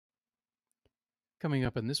Coming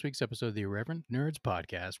up in this week's episode of the Irreverent Nerds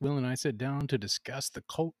podcast, Will and I sit down to discuss the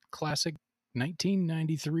cult classic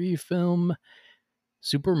 1993 film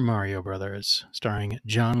Super Mario Brothers, starring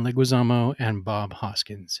John Leguizamo and Bob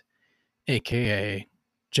Hoskins, aka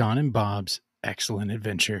John and Bob's Excellent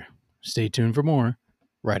Adventure. Stay tuned for more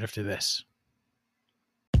right after this.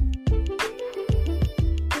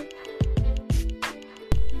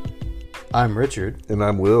 I'm Richard. And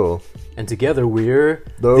I'm Will. And together we're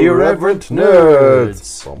The Irreverent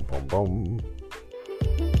Nerds. Bum, bum, bum.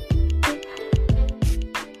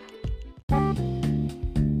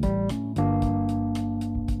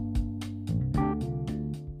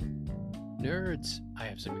 Nerds, I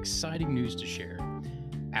have some exciting news to share.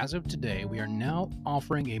 As of today, we are now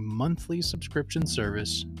offering a monthly subscription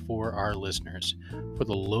service for our listeners. For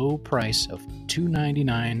the low price of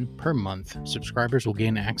 $2.99 per month, subscribers will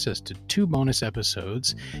gain access to 2 bonus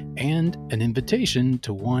episodes and an invitation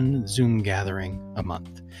to 1 Zoom gathering a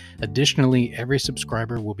month. Additionally, every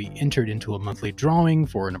subscriber will be entered into a monthly drawing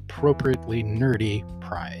for an appropriately nerdy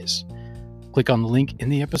prize. Click on the link in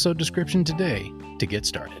the episode description today to get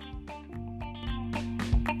started.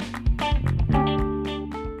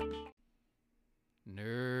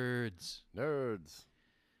 Nerds.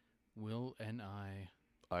 Will and I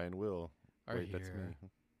and Will. are Wait, here. that's me.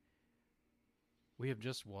 We have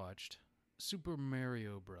just watched Super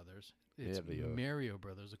Mario Brothers. It's Mario. Mario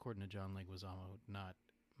Brothers, according to John Leguizamo, not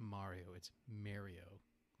Mario. It's Mario,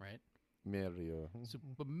 right? Mario.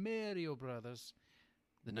 Super Mario Brothers,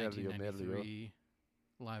 the Mario, 1993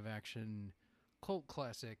 live-action cult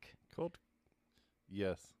classic. Cult?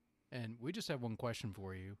 Yes. And we just have one question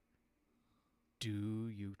for you. Do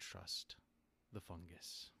you trust the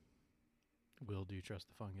fungus? Will, do you trust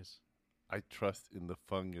the fungus? I trust in the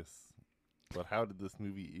fungus. But how did this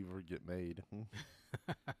movie ever get made?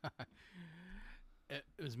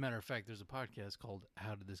 As a matter of fact, there's a podcast called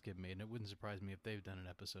How Did This Get Made? And it wouldn't surprise me if they've done an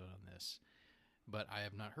episode on this. But I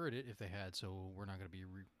have not heard it if they had, so we're not going to be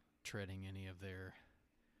retreading any of their...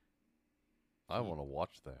 I want to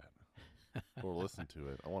watch that. Or listen to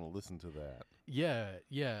it. I want to listen to that.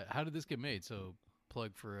 Yeah. How did this get made? So,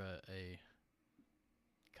 plug for a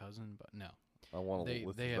cousin, but no. I want to listen to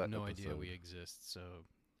that. They have no episode. idea we exist, so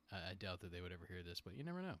I doubt that they would ever hear this, but you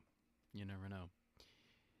never know. You never know.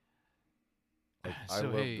 Like, I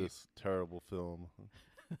love this terrible film.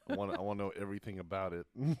 I want to know everything about it.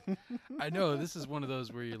 I know, this is one of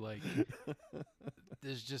those where you're like,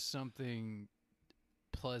 there's just something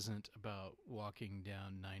pleasant about walking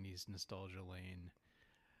down 90s nostalgia lane.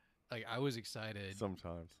 Like, I was excited.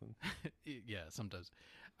 Sometimes. Yeah, sometimes.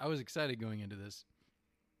 I was excited going into this.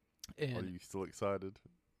 And Are you still excited?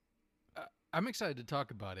 I'm excited to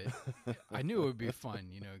talk about it. I knew it would be fun,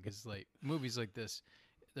 because like movies like this,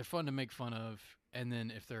 they're fun to make fun of. And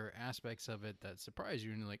then if there are aspects of it that surprise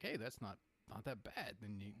you and you're like, hey, that's not that bad,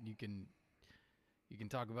 then you can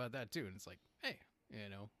talk about that too. And it's like, hey,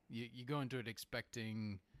 you go into it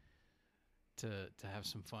expecting to have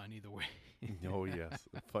some fun either way. Oh, yes.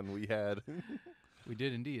 The fun we had. We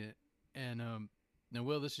did indeed. And now,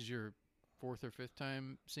 Will, this is your 4th or 5th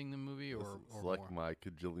time seeing the movie, or like more? my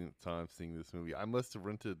cajillionth time seeing this movie. I must have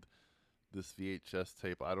rented this VHS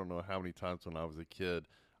tape I don't know how many times when I was a kid.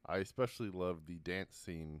 I especially love the dance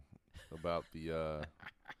scene about the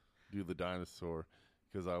do the dinosaur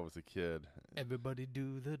because I was a kid. Everybody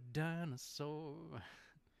do the dinosaur.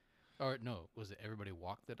 Or no, was it Everybody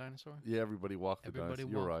Walk the Dinosaur? Yeah, Everybody Walk the Dinosaur.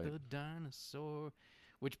 You're right. Everybody Walk the Dinosaur.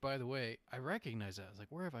 Which, by the way, I recognized that. I was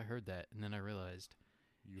like, where have I heard that? And then I realized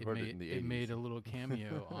You heard it in the 80s. It made a little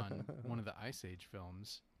cameo on one of the Ice Age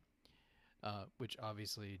films, which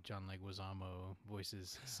obviously John Leguizamo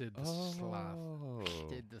voices Sid the Sloth.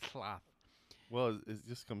 Sid the Sloth. Well, it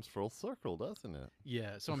just comes full circle, doesn't it?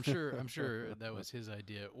 Yeah, so I'm sure that was his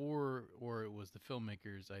idea, or it was the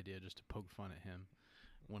filmmaker's idea just to poke fun at him,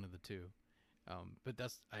 one of the two. But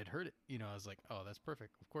I'd heard it, I was like, oh, that's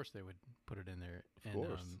perfect. Of course they would put it in there. Of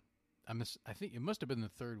course. I think it must have been the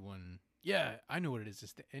third one. Yeah, I know what it is.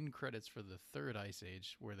 It's the end credits for the third Ice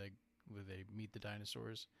Age where they meet the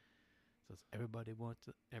dinosaurs. So it's everybody walk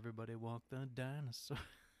the dinosaur.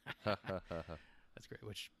 That's great.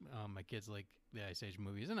 Which my kids like the Ice Age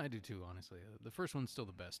movies, and I do too. Honestly, the first one's still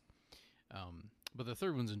the best, but the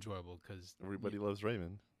third one's enjoyable because everybody loves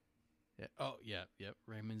Raymond. Yeah. Oh yeah, yep.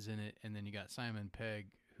 Raymond's in it, and then you got Simon Pegg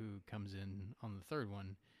who comes in on the third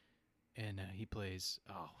one, and he plays.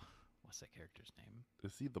 Oh, what's that character's name?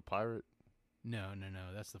 Is he the pirate? No.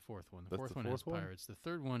 That's the fourth one. The fourth one fourth has pirates. The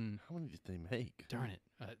third one. How many did they make? Darn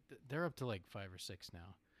it! They're up to like 5 or 6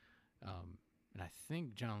 now, and I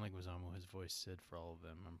think John Leguizamo has voiced Sid for all of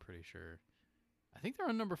them. I'm pretty sure. I think they're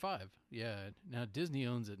on number 5. Yeah. Now Disney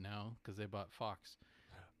owns it now because they bought Fox.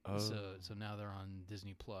 Oh, So now they're on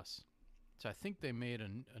Disney Plus. So I think they made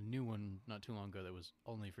a new one not too long ago that was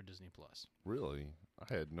only for Disney Plus. really?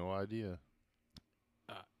 I had no idea.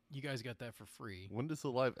 You guys got that for free. When does the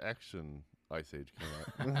live action Ice Age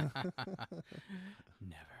come out?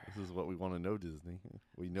 Never. This is what we want to know, Disney.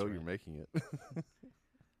 We know That's you're right. making it.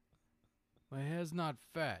 My hair's not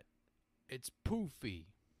fat. It's poofy.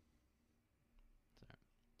 Sorry.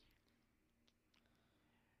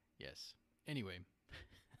 Yes. Anyway.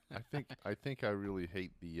 I think I really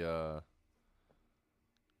hate the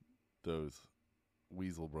those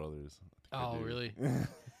Weasel brothers. I think I Oh, do. really?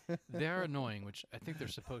 They are annoying, which I think they're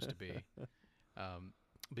supposed to be.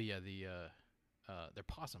 But yeah, they're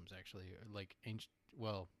possums actually, or like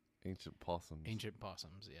Ancient possums. ancient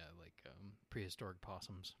possums. Yeah, like prehistoric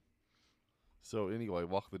possums. So anyway,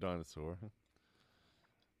 Walk the Dinosaur.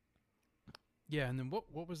 Yeah, and then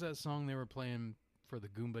what was that song they were playing for the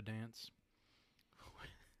Goomba dance?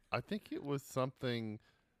 I think it was something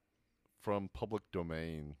from public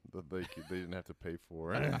domain that they didn't have to pay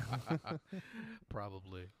for.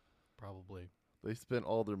 Probably. They spent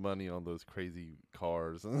all their money on those crazy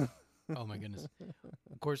cars. Oh my goodness.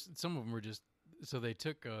 Of course, some of them were just so they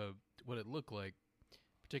took what it looked like.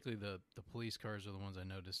 Particularly the police cars are the ones I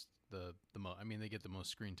noticed the most. I mean, they get the most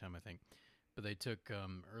screen time, I think. But they took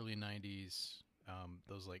early '90s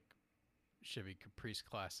those like Chevy Caprice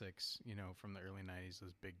classics, from the early '90s.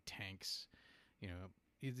 Those big tanks,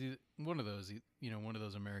 either one of those, one of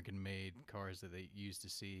those American-made cars that they used to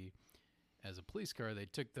see as a police car. They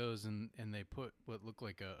took those and they put what looked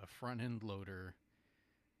like a front end loader,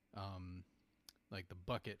 like the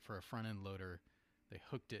bucket for a front end loader. They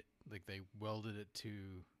hooked it, like they welded it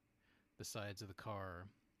to the sides of the car,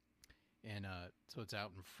 and so it's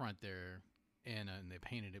out in front there, and they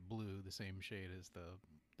painted it blue, the same shade as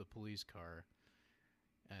the police car,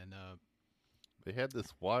 and They had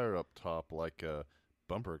this wire up top like a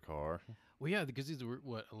bumper car. well, yeah, because these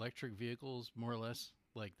were electric vehicles, more or less.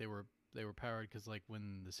 Like they were powered because like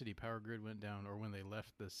when the city power grid went down, or when they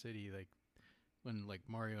left the city, like when like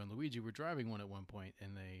Mario and Luigi were driving one at one point,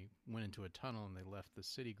 and they went into a tunnel and they left the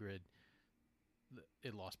city grid,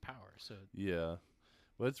 it lost power. So Yeah.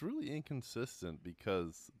 But it's really inconsistent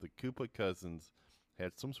because the Koopa cousins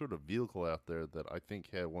had some sort of vehicle out there that I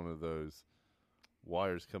think had one of those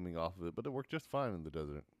wires coming off of it, but it worked just fine in the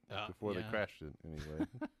desert before they yeah. crashed it anyway.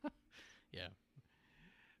 Yeah.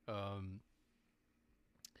 Um.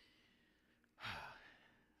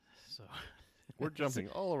 So We're jumping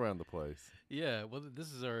all around the place. yeah. Well,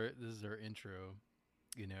 this is our intro.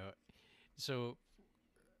 So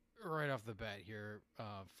right off the bat here,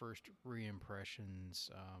 first re-impressions.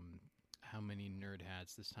 How many nerd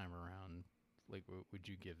hats this time around? Like, what would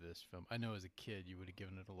you give this film? I know as a kid you would have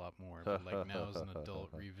given it a lot more, but like now as an adult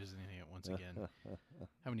revisiting it once again,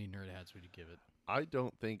 how many nerd hats would you give it? I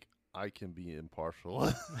don't think I can be impartial.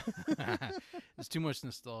 There's too much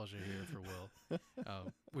nostalgia here for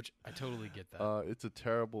Will, which I totally get that. It's a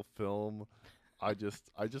terrible film. I just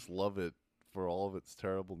love it for all of its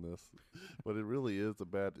terribleness, but it really is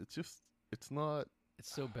it's not.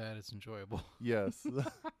 It's so bad it's enjoyable. Yes.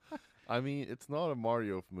 I mean, it's not a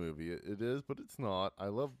Mario movie. It is, but it's not. I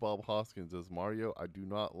love Bob Hoskins as Mario. I do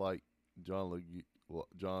not like John,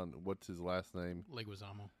 what's his last name?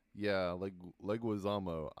 Leguizamo. Yeah,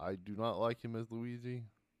 Leguizamo. I do not like him as Luigi.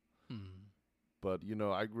 But,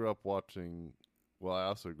 I grew up watching, well, I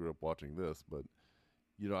also grew up watching this, but,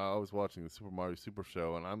 I was watching the Super Mario Super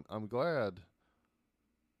Show, and I'm glad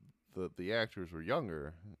that the actors were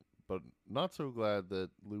younger, but not so glad that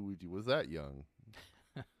Luigi was that young.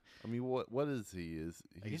 I mean, what is he? I guess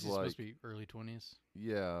He's he's like, supposed to be early 20s.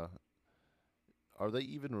 yeah. Are they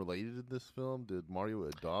even related in this film? Did Mario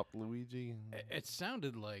adopt Luigi? It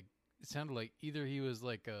sounded like either he was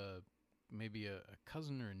like maybe a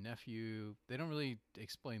cousin or a nephew. They don't really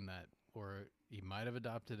explain that, or he might have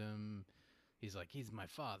adopted him. He's like, he's my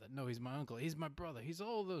father. No, he's my uncle. He's my brother. He's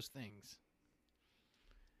all those things.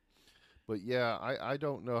 But yeah, I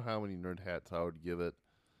don't know how many nerd hats I would give it,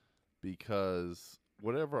 because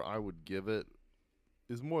whatever I would give it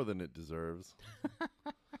is more than it deserves.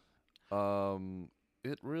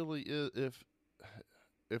 It really is.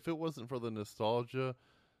 If it wasn't for the nostalgia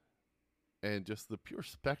and just the pure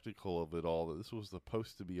spectacle of it all, that this was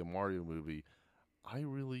supposed to be a Mario movie, I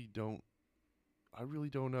really don't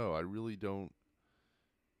know. I really don't.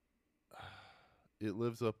 It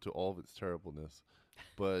lives up to all of its terribleness,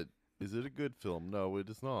 but is it a good film? No, it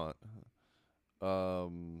is not.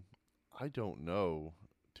 I don't know.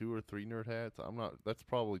 2 or 3 nerd hats? I'm not. That's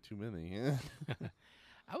probably too many.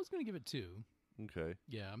 I was going to give it 2. Okay.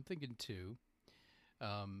 Yeah, I'm thinking 2.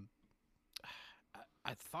 Um,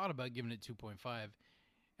 I thought about giving it 2.5,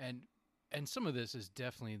 and some of this is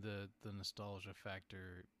definitely the nostalgia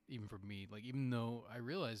factor, even for me. Like, even though I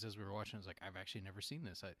realized as we were watching, I was like, I've actually never seen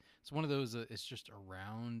this. It's one of those that it's just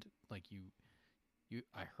around. Like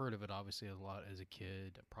I heard of it obviously a lot as a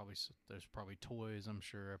kid. There's probably toys. I'm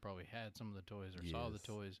sure I probably had some of the toys or saw the Yes.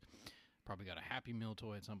 toys. Probably got a Happy Meal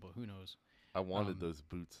toy at some point. Who knows? I wanted those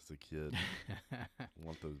boots as a kid. I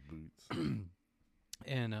want those boots.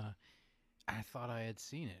 And I thought I had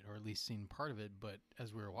seen it, or at least seen part of it. But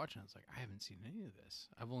as we were watching, I was like, I haven't seen any of this.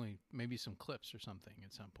 I've only maybe some clips or something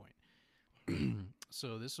at some point.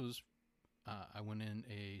 So this was, I went in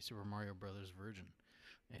a Super Mario Brothers virgin.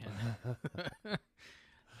 And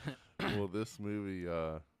Well, this movie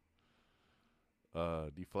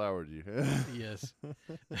deflowered you. yes.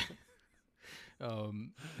 No,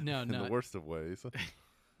 In the worst of ways.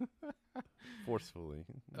 Forcefully.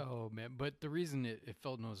 Oh man, but the reason it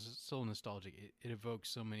felt so nostalgic, it evokes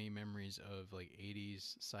so many memories of like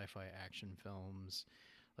 80s sci-fi action films,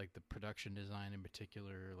 like the production design in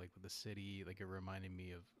particular, like with the city. Like, it reminded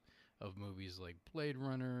me of movies like Blade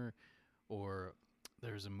Runner, or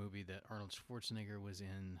there's a movie that Arnold Schwarzenegger was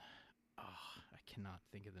in. I cannot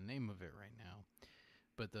think of the name of it right now,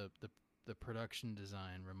 but the production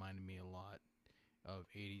design reminded me a lot of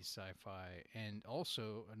 80s sci-fi, and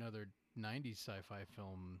also another 90s sci-fi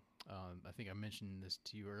film. I think I mentioned this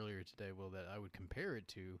to you earlier today, Will, that I would compare it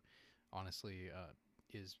to, honestly,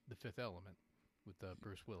 is The Fifth Element with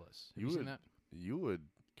Bruce Willis. Have you seen that? You would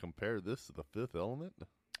compare this to The Fifth Element?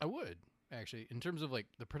 I would, actually. In terms of, like,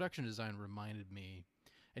 the production design reminded me,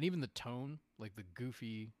 and even the tone, like the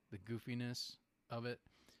goofiness of it,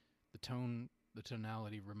 the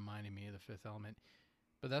tonality reminded me of The Fifth Element.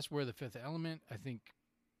 But that's where The Fifth Element, I think,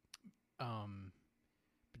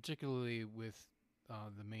 particularly with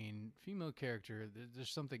the main female character,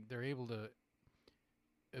 there's something, they're able to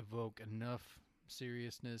evoke enough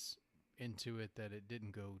seriousness into it that it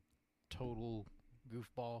didn't go total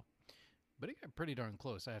goofball. But it got pretty darn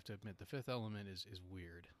close, I have to admit. The Fifth Element is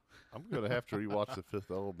weird. I'm going to have to rewatch The Fifth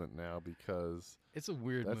Element now, because it's a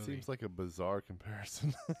weird movie. That seems like a bizarre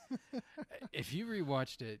comparison. If you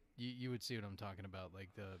rewatched it, you would see what I'm talking about.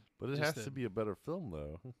 But it has to be a better film,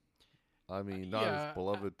 though. I mean, not as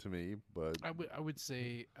beloved to me, but I would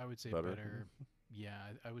say better. Yeah,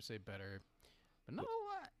 I would say better, but not a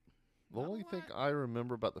lot. The only thing I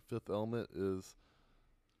remember about The Fifth Element is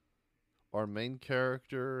our main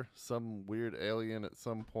character, some weird alien at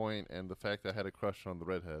some point, and the fact that I had a crush on the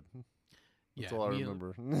redhead. That's all I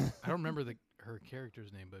remember. I don't remember her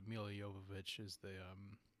character's name, but Mila Jovovich is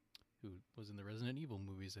who was in the Resident Evil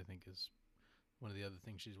movies, I think, is one of the other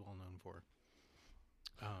things she's well known for.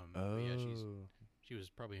 But yeah, she was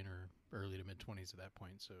probably in her early to mid-20s at that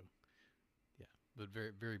point, so yeah. But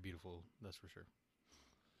very, very beautiful, that's for sure.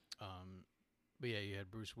 But yeah, you had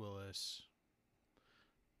Bruce Willis,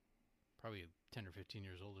 probably 10 or 15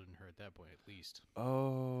 years older than her at that point, at least.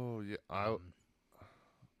 Oh, yeah.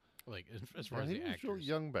 Like, as far as the actors. He was real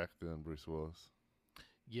young back then, Bruce Willis.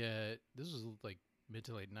 Yeah, this was like mid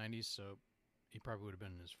to late 90s, so he probably would have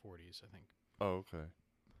been in his 40s, I think. Oh, okay.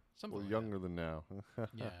 Something like younger that. than now.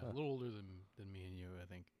 Yeah, a little older than me and you, I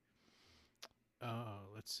think.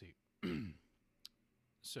 Let's see.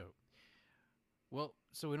 So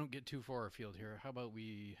we don't get too far afield here. How about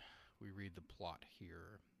we read the plot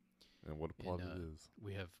here? And what a plot it is.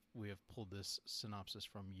 We have pulled this synopsis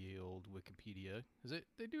from ye olde Wikipedia.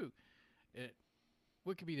 They do.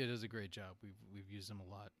 Wikipedia does a great job. We've used them a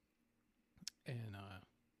lot. And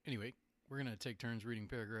anyway, we're gonna take turns reading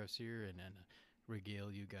paragraphs here and then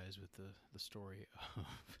regale you guys with the story of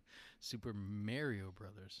Super Mario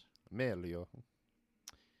Brothers. Mario.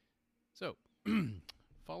 So,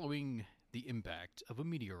 following the impact of a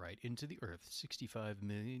meteorite into the Earth 65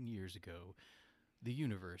 million years ago, the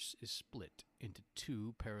universe is split into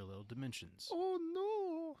 2 parallel dimensions. Oh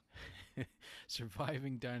no!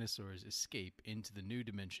 Surviving dinosaurs escape into the new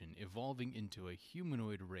dimension, evolving into a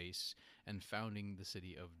humanoid race and founding the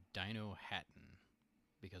city of Dino Hatton.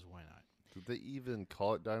 Because why not? Did they even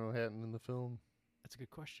call it Dino Hatton in the film? That's a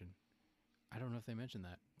good question. I don't know if they mentioned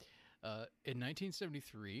that. In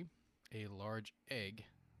 1973, a large egg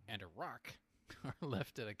and a rock are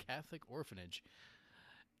left at a Catholic orphanage.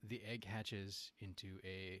 The egg hatches into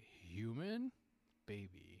a human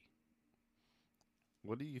baby.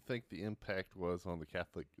 What do you think the impact was on the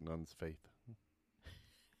Catholic nun's faith?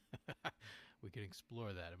 We can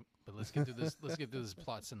explore that, but let's get through this. Let's get through this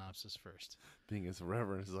plot synopsis first. Being as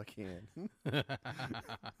reverent as I can.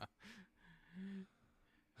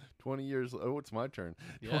 20 years. Oh, it's my turn.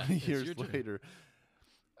 Yeah, 20 it's years your turn. later,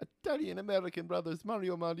 Italian-American brothers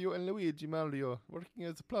Mario and Luigi Mario working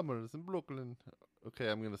as plumbers in Brooklyn. Okay,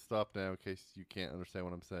 I'm going to stop now in case you can't understand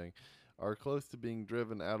what I'm saying. Are close to being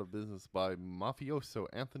driven out of business by mafioso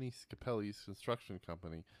Anthony Scapelli's construction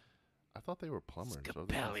company. I thought they were plumbers.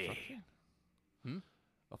 Scapelli.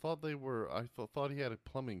 I thought they were. Thought he had a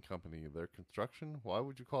plumbing company. Their construction. Why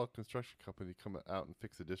would you call a construction company to come out and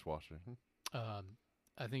fix a dishwasher?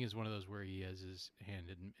 I think it's one of those where he has his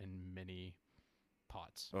hand in many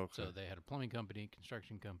pots. Okay. So they had a plumbing company,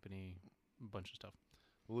 construction company, a bunch of stuff.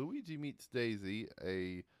 Luigi meets Daisy,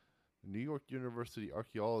 a New York University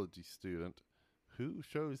archaeology student, who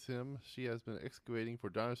shows him she has been excavating for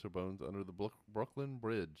dinosaur bones under the Brooklyn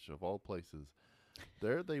Bridge, of all places.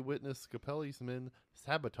 There they witness Scapelli's men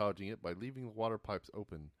sabotaging it by leaving the water pipes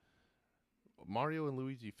open. Mario and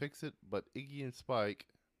Luigi fix it, but Iggy and Spike,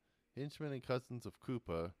 henchmen and cousins of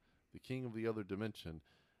Koopa, the king of the other dimension,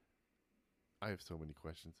 I have so many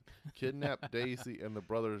questions, kidnap Daisy and the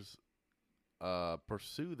brothers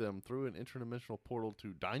pursue them through an interdimensional portal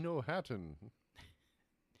to Dino Hatton.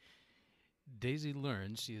 Daisy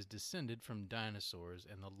learns she is descended from dinosaurs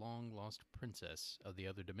and the long-lost princess of the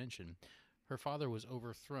other dimension. Her father was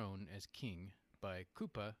overthrown as king by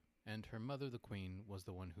Koopa, and her mother, the queen, was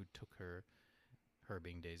the one who took her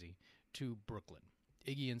being Daisy, to Brooklyn.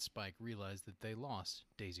 Iggy and Spike realize that they lost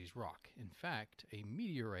Daisy's rock. In fact, a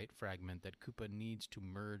meteorite fragment that Koopa needs to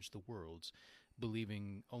merge the worlds,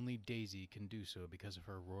 believing only Daisy can do so because of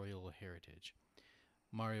her royal heritage.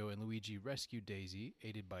 Mario and Luigi rescue Daisy,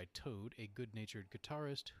 aided by Toad, a good-natured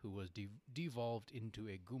guitarist who was devolved into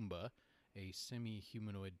a Goomba, a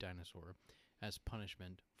semi-humanoid dinosaur, as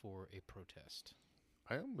punishment for a protest.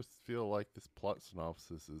 I almost feel like this plot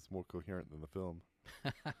synopsis is more coherent than the film.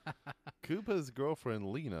 Koopa's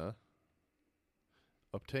girlfriend, Lena,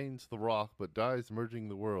 obtains the rock but dies merging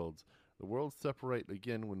the worlds. The worlds separate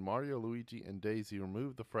again when Mario, Luigi, and Daisy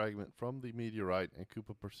remove the fragment from the meteorite and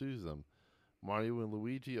Koopa pursues them. Mario and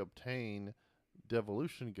Luigi obtain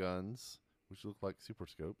devolution guns, which look like super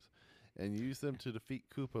scopes, and use them to defeat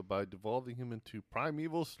Koopa by devolving him into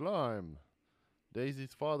primeval slime.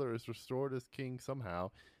 Daisy's father is restored as king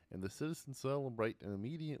somehow, and the citizens celebrate and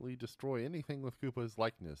immediately destroy anything with Koopa's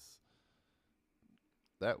likeness.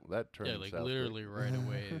 That turns out... Yeah, like literally right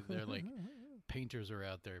away. They're like, painters are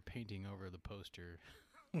out there painting over the poster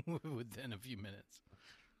within a few minutes.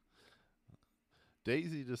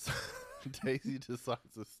 Daisy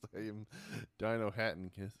decides to stay in Dino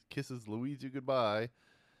Hatton, kisses Luigi goodbye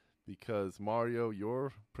because Mario,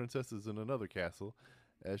 your princess, is in another castle,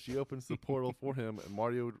 as she opens the portal for him and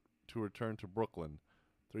Mario to return to Brooklyn.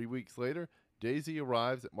 3 weeks later, Daisy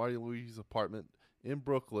arrives at Mario and Luigi's apartment in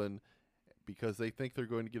Brooklyn because they think they're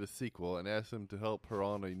going to get a sequel and asks him to help her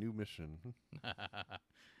on a new mission.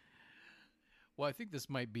 Well, I think this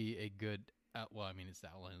might be a good... well, I mean, it's the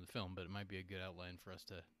outline of the film, but it might be a good outline for us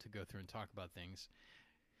to go through and talk about things.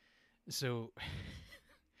 So,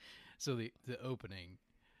 the opening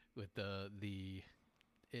with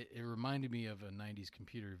it reminded me of a 90s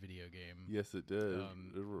computer video game. Yes, it did.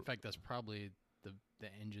 In fact, that's probably the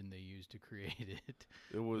engine they used to create it.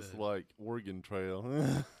 It was like Oregon Trail.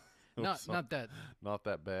 not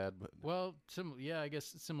that bad, but well, I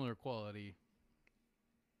guess similar quality.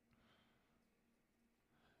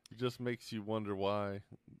 It just makes you wonder why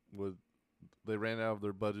they ran out of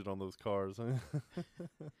their budget on those cars.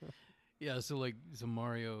 Yeah, so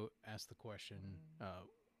Mario asked the question,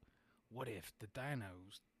 what if the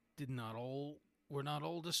dinos were not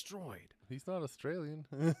all destroyed? He's not Australian.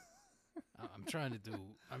 I'm trying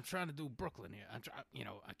to do Brooklyn here. I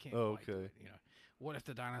can't. Oh, quite do okay. it, what if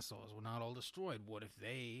the dinosaurs were not all destroyed? What if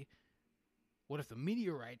the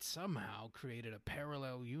meteorite somehow created a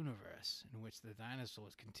parallel universe in which the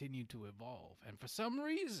dinosaurs continued to evolve and for some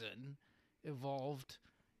reason evolved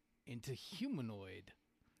into humanoid?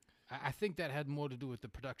 I think that had more to do with the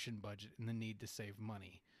production budget and the need to save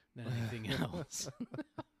money than anything else.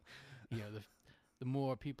 The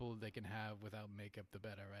more people they can have without makeup, the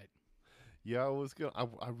better, right? Yeah,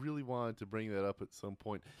 I really wanted to bring that up at some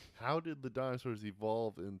point. How did the dinosaurs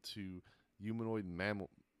evolve into humanoid mammal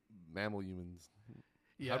humans?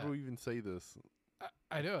 Yeah. How do we even say this?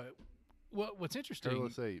 I know. Well, what's interesting...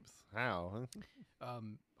 Hairless apes. How?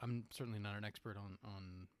 I'm certainly not an expert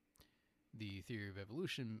on the theory of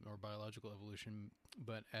evolution or biological evolution,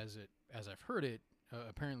 but as I've heard it,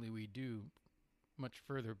 apparently we do much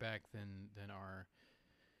further back than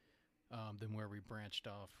where we branched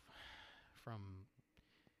off from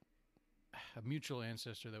a mutual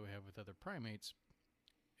ancestor that we have with other primates.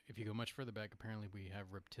 If you go much further back, apparently we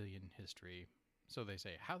have reptilian history. So they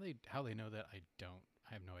say how they know that I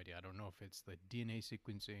have no idea. I don't know if it's the DNA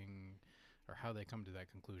sequencing or how they come to that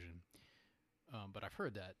conclusion. But I've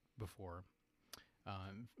heard that before.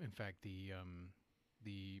 In fact, the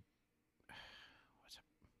what's up?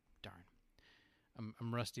 Darn,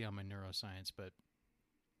 I'm rusty on my neuroscience, but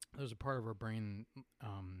there's a part of our brain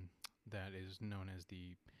that is known as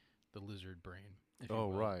the lizard brain.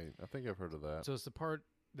 Oh, right. I think I've heard of that. So it's the part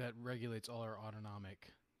that regulates all our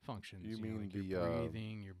autonomic functions. You mean like the your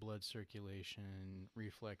breathing, your blood circulation,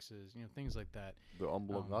 reflexes, things like that. the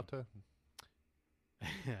oblongata?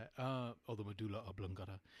 The medulla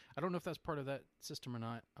oblongata. I don't know if that's part of that system or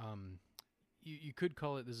not. You could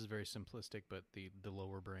call it. This is very simplistic, but the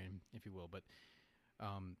lower brain, if you will. But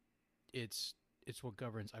it's what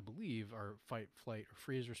governs, I believe, our fight, flight, or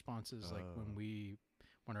freeze responses. Like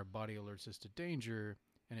when our body alerts us to danger,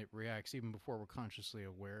 and it reacts even before we're consciously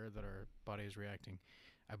aware that our body is reacting.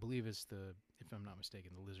 I believe it's if I'm not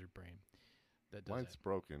mistaken, the lizard brain that does Mine's that.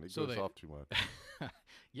 broken. It goes off too much.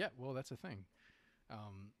 Yeah, well, that's a thing.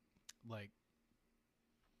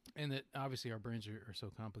 And that obviously our brains are so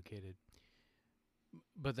complicated,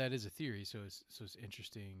 but that is a theory. So it's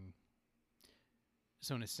interesting.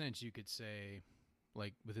 So in a sense, you could say,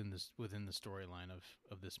 like within the storyline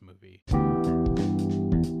of this movie.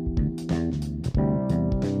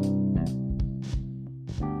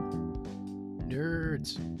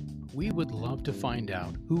 Nerds, we would love to find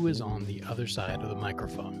out who is on the other side of the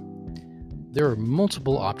microphone. There are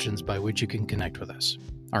multiple options by which you can connect with us.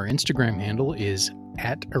 Our Instagram handle is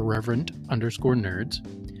 @irreverent_nerds.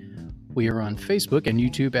 We are on Facebook and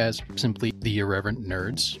YouTube as simply The Irreverent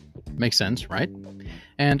Nerds. Makes sense, right?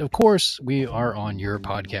 And of course, we are on your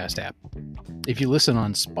podcast app. If you listen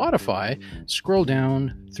on Spotify, scroll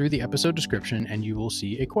down through the episode description and you will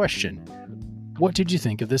see a question. What did you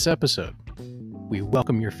think of this episode? We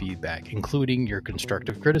welcome your feedback, including your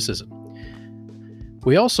constructive criticism.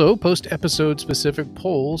 We also post episode-specific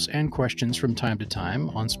polls and questions from time to time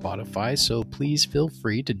on Spotify, so please feel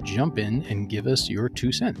free to jump in and give us your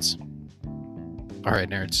 2 cents. All right,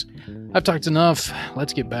 nerds, I've talked enough.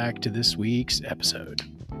 Let's get back to this week's episode.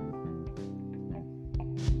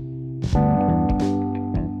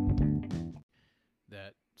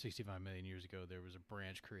 That 65 million years ago, there was a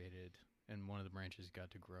branch created, and one of the branches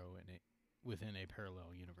got to grow within a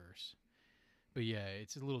parallel universe. But yeah,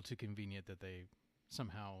 it's a little too convenient that they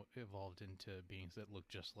somehow evolved into beings that look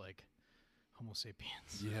just like Homo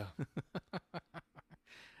sapiens. Yeah.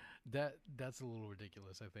 That's a little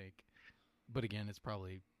ridiculous, I think. But again, it's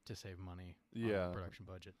probably to save money on the production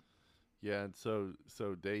budget. Yeah, and so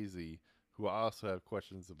Daisy, who I also have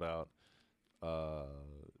questions about,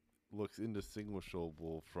 looks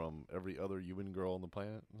indistinguishable from every other human girl on the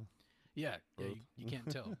planet. Yeah, you can't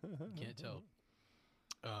tell. You can't tell.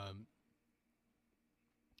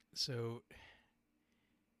 So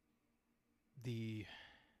I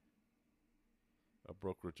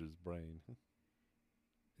broke Richard's brain.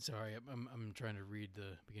 Sorry, I'm trying to read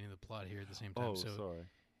the beginning of the plot here at the same time. Oh, sorry.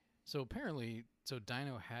 So apparently,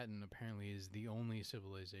 Dino Hatton apparently is the only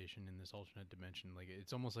civilization in this alternate dimension. Like,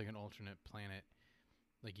 it's almost like an alternate planet.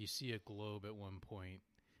 Like, you see a globe at one point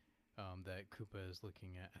that Koopa is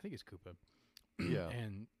looking at. I think it's Koopa. Yeah.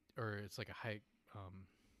 Or it's like a hike.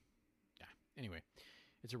 Yeah. Anyway,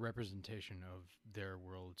 it's a representation of their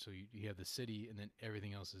world. So you have the city, and then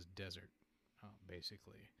everything else is desert,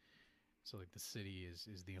 basically. So like the city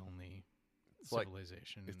is the only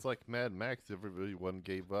civilization. It's like Mad Max. Everyone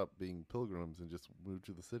gave up being pilgrims and just moved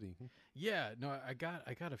to the city. Yeah, no, I got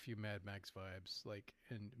a few Mad Max vibes, like,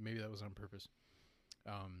 and maybe that was on purpose.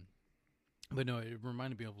 But no, it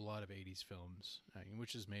reminded me of a lot of 80s films,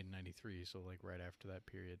 which is made in 93, so like right after that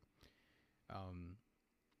period.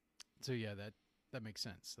 So yeah, that makes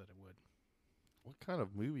sense that it would. What kind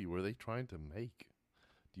of movie were they trying to make?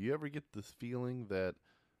 Do you ever get this feeling that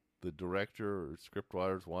the director or script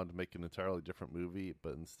writers wanted to make an entirely different movie,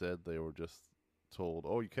 but instead they were just told,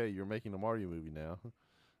 "Oh, okay, you're making a Mario movie now"?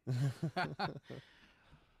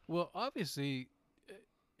 Well, obviously,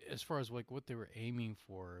 as far as like what they were aiming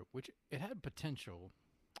for, which it had potential,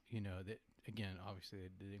 that again, obviously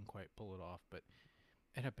they didn't quite pull it off, but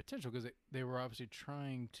it had potential because they were obviously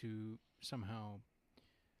trying to somehow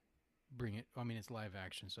bring it. I mean, it's live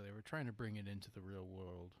action, so they were trying to bring it into the real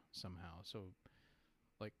world somehow. So,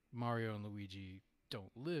 like, Mario and Luigi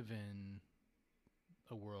don't live in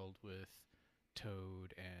a world with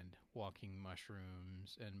Toad and walking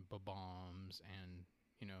mushrooms and bombs and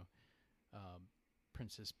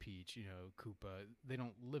Princess Peach, Koopa. They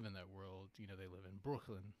don't live in that world. They live in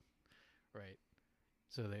Brooklyn, right?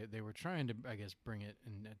 So they were trying to, I guess, bring it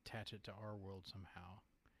and attach it to our world somehow.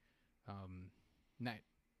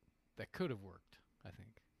 that could have worked, I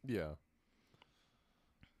think. Yeah.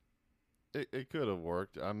 It could have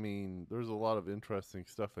worked. I mean, there's a lot of interesting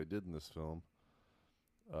stuff they did in this film.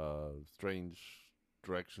 Strange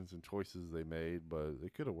directions and choices they made, but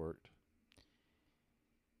it could have worked.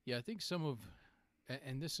 Yeah, I think some of,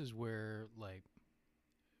 and this is where, like,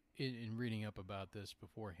 in reading up about this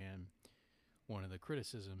beforehand, one of the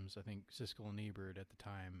criticisms, I think Siskel and Ebert at the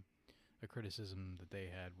time, a criticism that they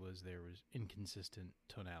had was there was inconsistent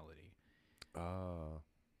tonality.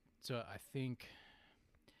 So I think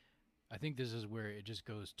this is where it just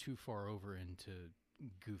goes too far over into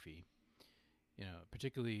goofy. You know,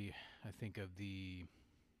 particularly I think of the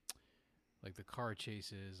car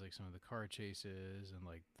chases, like some of the car chases and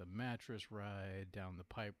like the mattress ride down the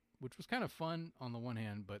pipe, which was kind of fun on the one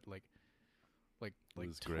hand, but like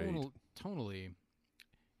tonally,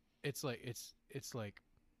 it's like,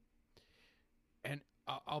 and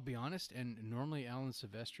I'll be honest, and normally Alan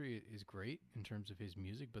Silvestri is great in terms of his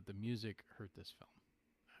music, but the music hurt this film,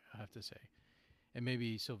 I have to say. And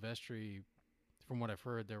maybe Silvestri, from what I've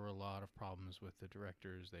heard, there were a lot of problems with the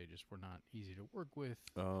directors. They just were not easy to work with.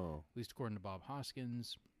 Oh. At least according to Bob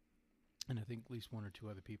Hoskins, and I think at least one or two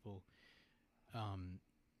other people.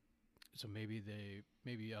 So maybe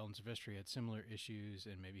Alan Silvestri had similar issues,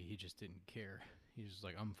 and maybe he just didn't care. He was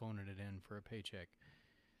like, I'm phoning it in for a paycheck.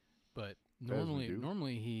 But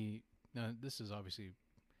normally he, now this is obviously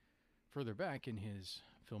further back in his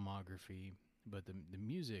filmography, but the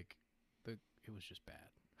music, it was just bad.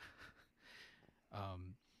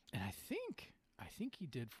 And I think he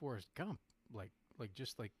did Forrest Gump,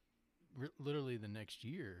 literally the next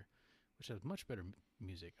year, which has much better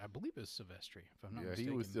music. I believe it was Silvestri, if I'm not mistaken.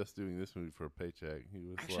 Yeah, he was just doing this movie for a paycheck. He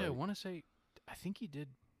was actually, I want to say, I think he did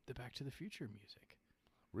the Back to the Future music.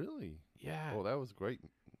 Really? Yeah. Oh, that was great.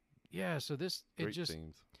 Yeah. So great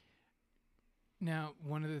themes. Now,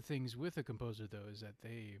 one of the things with a composer though is that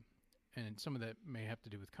and some of that may have to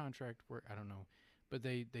do with contract work, I don't know, but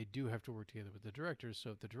they do have to work together with the directors.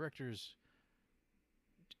 So if the directors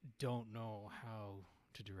don't know how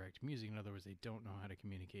to direct music, in other words, they don't know how to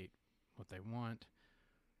communicate what they want,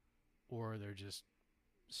 or they're just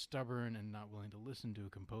stubborn and not willing to listen to a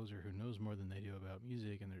composer who knows more than they do about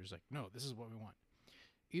music, and they're just like, no, this is what we want.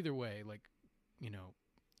 Either way, like, you know,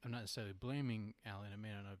 I'm not necessarily blaming Alan. It may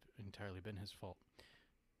not have entirely been his fault.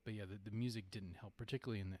 But yeah, the music didn't help,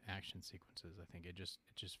 particularly in the action sequences. I think it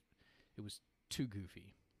was too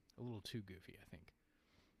goofy, a little too goofy, I think.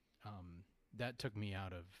 That took me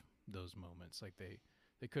out of those moments. Like they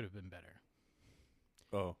could have been better.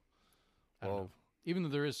 Oh, well, even though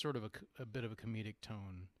there is sort of a bit of a comedic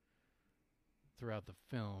tone throughout the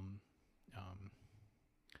film,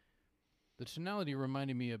 the tonality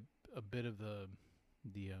reminded me a bit of the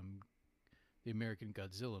American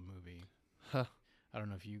Godzilla movie. Huh. I don't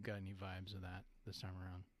know if you got any vibes of that this time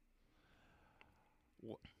around.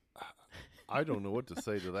 Well, I don't know what to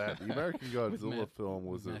say to that. The American Godzilla film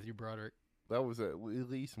was Matthew Broderick. That was at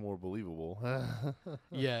least more believable.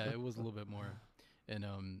 Yeah, it was a little bit more, and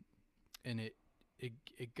it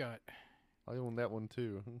got. I own that one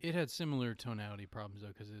too. It had similar tonality problems though,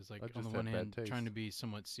 because it's like on the one hand trying to be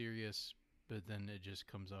somewhat serious, but then it just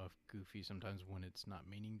comes off goofy sometimes when it's not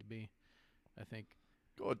meaning to be, I think.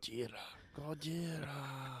 Godzilla.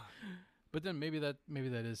 But then maybe that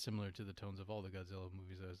is similar to the tones of all the Godzilla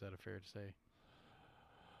movies though. Is that fair to say?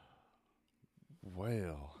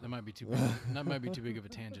 Well, that might be too big. That might be too big of a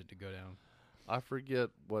tangent to go down. I forget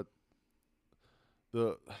what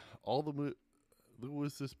there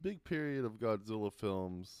was this big period of Godzilla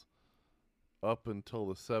films up until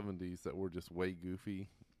the 70s that were just way goofy,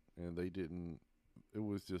 and they didn't. It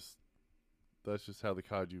was just that's just how the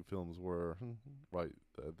kaiju films were right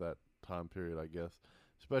at that time period, I guess.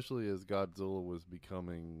 Especially as Godzilla was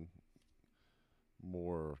becoming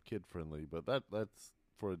more kid friendly, but that's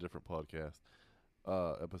for a different podcast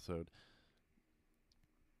episode.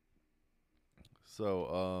 So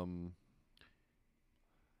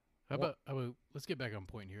how about let's get back on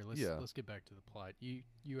point here. Let's get back to the plot.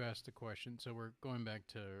 You asked a question, so we're going back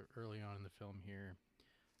to early on in the film here.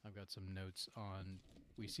 I've got some notes on.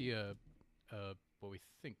 We see a what we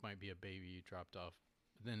think might be a baby dropped off,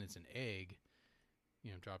 but then it's an egg,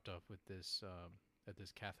 dropped off with this at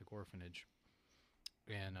this Catholic orphanage,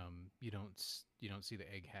 and you don't see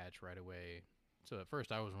the egg hatch right away. So at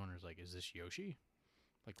first I was wondering, like, is this Yoshi?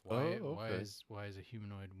 Like, why is a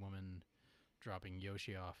humanoid woman dropping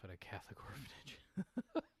Yoshi off at a Catholic orphanage?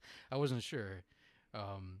 I wasn't sure.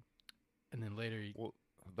 And then later,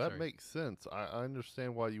 that makes sense. I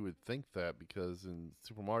understand why you would think that, because in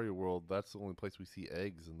Super Mario World, that's the only place we see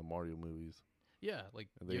eggs in the Mario movies. Yeah, like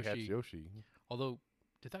and they hatch Yoshi. Although,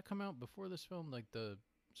 did that come out before this film? Like the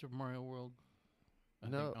Super Mario World? I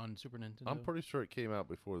No, think on Super Nintendo? I'm pretty sure it came out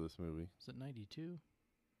before this movie. Is it 92?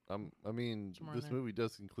 I mean, Somewhere in this there. movie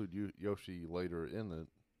does include Yoshi later in it.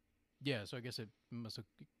 Yeah, so I guess it must have.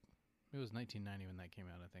 It was 1990 when that came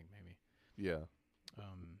out, I think, maybe. Yeah.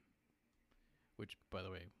 Which, by the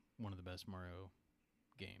way, one of the best Mario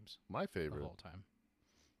games My of favorite. all time.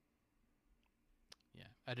 Yeah,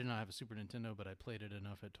 I did not have a Super Nintendo, but I played it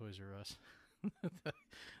enough at Toys R Us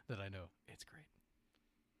that I know it's great.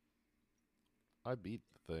 I beat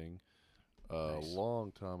the thing a Nice.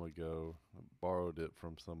 long time ago. I borrowed it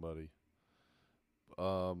from somebody.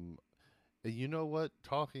 And you know what?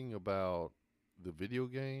 Talking about the video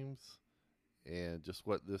games and just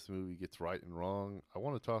what this movie gets right and wrong, I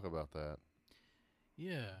want to talk about that.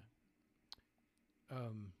 Yeah.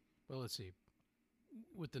 Well, let's see.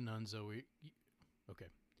 With the nuns, though, okay.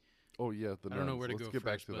 Oh yeah, the I don't know nuns. where to Let's go get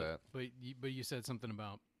first, back to that. But you said something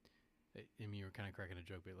about. I mean, you were kind of cracking a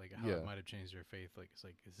joke, but like how Yeah. it might have changed their faith. Like it's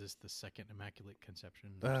like, is this the second immaculate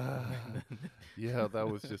conception? Yeah, that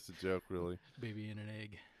was just a joke, really. Baby in an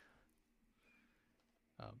egg.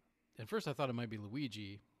 At first, I thought it might be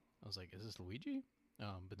Luigi. I was like, is this Luigi?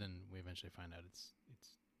 But then we eventually find out it's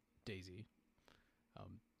Daisy.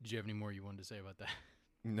 Did you have any more you wanted to say about that?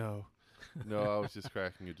 No, I was just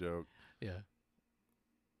cracking a joke. Yeah.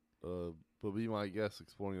 But be my guest,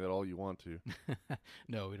 exploring that all you want to.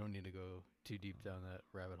 No, we don't need to go too deep down that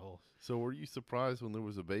rabbit hole. So, were you surprised when there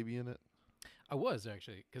was a baby in it? I was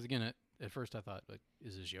actually, because again, at first I thought, like,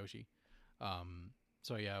 is this Yoshi?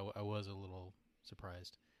 So yeah, I was a little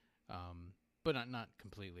surprised, but not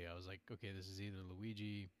completely. I was like, okay, this is either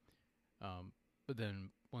Luigi, but then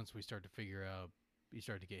once we start to figure out, you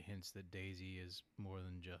start to get hints that Daisy is more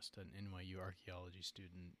than just an NYU archaeology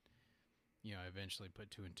student. You know, I eventually put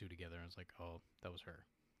two and two together, and I was like, oh, that was her.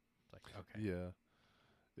 It's like, okay. Yeah.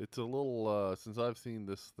 It's a little, since I've seen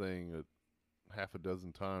this thing half a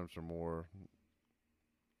dozen times or more,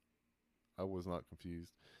 I was not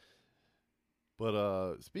confused.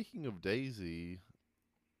 But speaking of Daisy,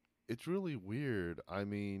 it's really weird. I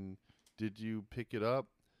mean, did you pick it up?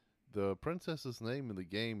 The princess's name in the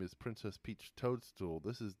game is Princess Peach Toadstool.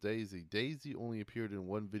 This is Daisy. Daisy only appeared in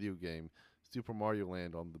one video game, Super Mario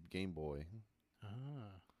Land on the Game Boy.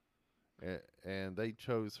 Ah. And they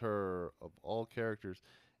chose her of all characters.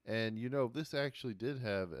 And, you know, this actually did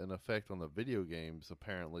have an effect on the video games,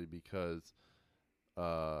 apparently, because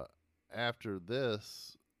after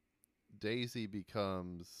this, Daisy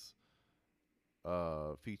becomes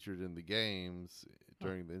featured in the games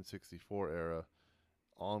during the N64 era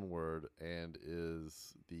onward and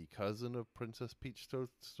is the cousin of Princess Peach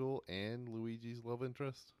Toadstool and Luigi's love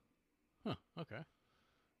interest. Huh. Okay.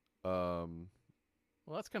 Um,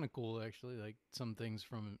 Well, that's kind of cool, actually. Like some things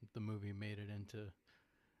from the movie made it into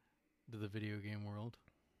the video game world.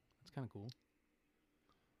 That's kind of cool.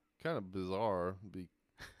 kind of bizarre,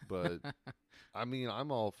 but I mean,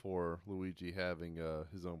 I'm all for Luigi having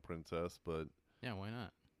his own princess, but Yeah, why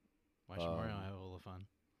not? Why should Mario have all the fun?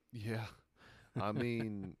 yeah, I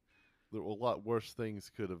mean, there were a lot worse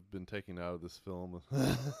things could have been taken out of this film.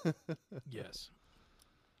 Yes.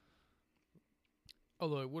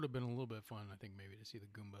 Although it would have been a little bit fun, I think, maybe to see the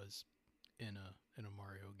Goombas in a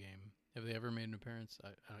Mario game. Have they ever made an appearance?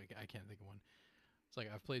 I can't think of one. It's like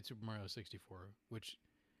I've played Super Mario 64, which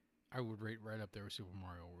I would rate right up there with Super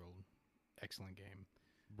Mario World. Excellent game.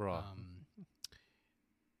 Bruh.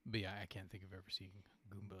 But yeah, I can't think of ever seeing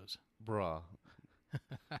Goombas. Bruh.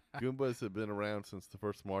 Goombas have been around since the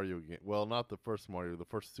first Mario game. Well, not the first Mario, the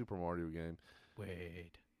first Super Mario game.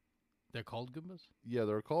 Wait. They're called Goombas? Yeah,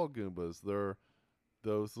 they're called Goombas. They're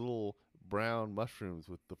those little brown mushrooms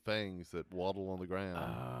with the fangs that waddle on the ground.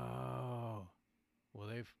 Oh. Well,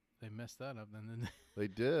 they messed that up then. They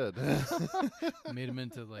did. Made them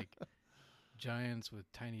into like giants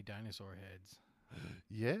with tiny dinosaur heads.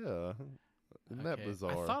 Yeah. Isn't that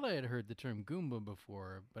bizarre? I thought I had heard the term Goomba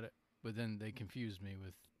before, but then they confused me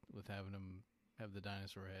with having them have the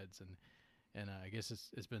dinosaur heads, and I guess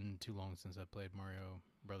it's been too long since I played Mario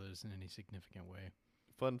Brothers in any significant way.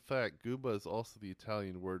 Fun fact, Goomba is also the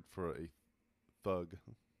Italian word for a thug.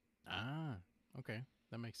 Ah, okay.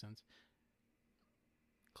 That makes sense.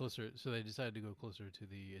 Closer, so they decided to go closer to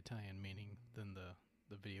the Italian meaning than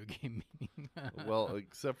the video game meaning. Well,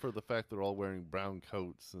 except for the fact they're all wearing brown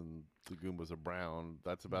coats and the Goombas are brown.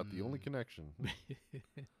 That's about the only connection.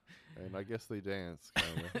 And I guess they dance,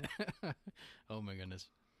 kind of. Oh my goodness.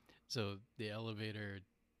 So the elevator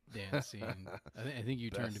dance scene. I think you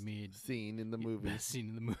turned to Best me. scene in the movie. Best scene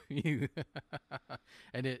in the movie.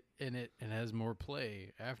 and it has more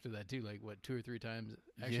play after that too. Like what, 2 or 3 times?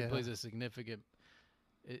 Actually plays a significant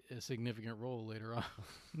role later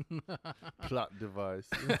on. Plot device.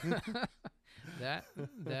 that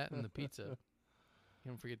and the pizza.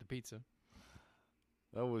 Don't forget the pizza.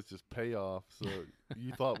 That was just payoff. So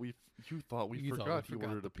you thought we forgot you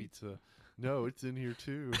ordered a pizza. No, it's in here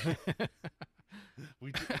too.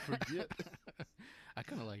 We didn't forget. I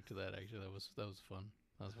kind of liked that actually. That was fun.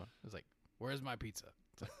 That was fun. It was like, "Where's my pizza?"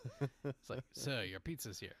 It's like, "Sir, your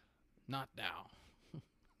pizza's here, not now."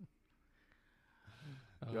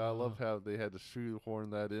 Yeah, I love how they had to shoehorn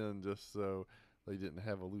that in just so they didn't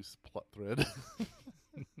have a loose plot thread.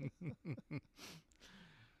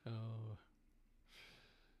 Oh.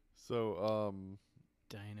 So,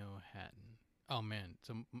 Dino Hatton. Oh man,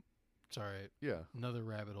 sorry. Yeah. Another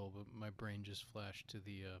rabbit hole, but my brain just flashed to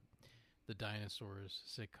the Dinosaurs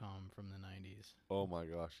sitcom from the 90s. Oh my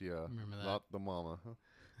gosh, yeah. Remember that? Not the mama.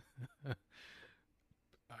 Huh?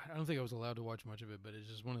 I don't think I was allowed to watch much of it, but it's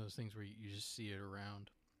just one of those things where you just see it around.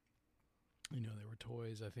 You know, there were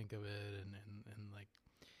toys, I think of it, and like,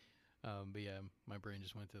 but yeah, my brain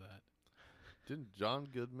just went to that. Didn't John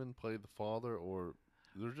Goodman play the father, or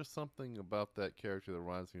there's just something about that character that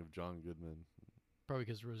reminds me of John Goodman? Probably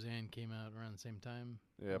because Roseanne came out around the same time.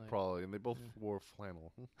 Yeah, like, probably, and they both wore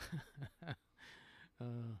flannel.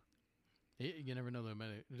 You never know.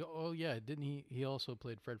 Oh yeah, didn't he? He also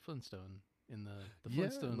played Fred Flintstone in the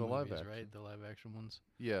Flintstone the movies, live right? The live action ones.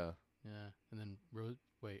 Yeah. Yeah, and then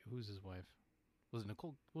wait, who's his wife? Was it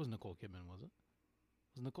Nicole? It wasn't Nicole Kidman, was it?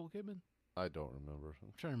 Was Nicole Kidman? I don't remember.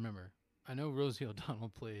 I'm trying to remember. I know Rosie O'Donnell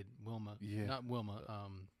played Wilma. Yeah. Not Wilma.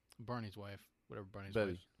 Barney's wife. Whatever Barney's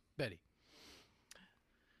Betty. wife. Betty.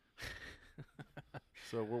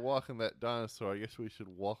 So we're walking that dinosaur. I guess we should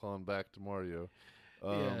walk on back to Mario.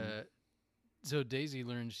 Yeah. So Daisy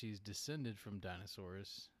learns she's descended from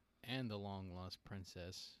dinosaurs and the long-lost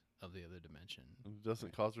princess of the other dimension. It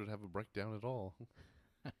doesn't cause her to have a breakdown at all.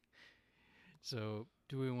 So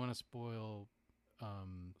do we want to spoil...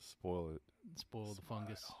 Spoil it. Spoil the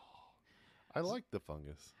fungus. I like the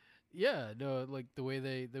fungus. Yeah, no, like the way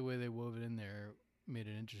they wove it in there made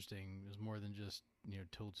it interesting. It was more than just,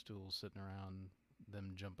 toadstools sitting around,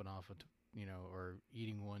 them jumping off or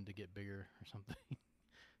eating one to get bigger or something.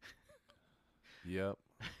 Yep.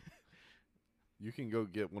 You can go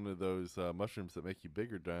get one of those mushrooms that make you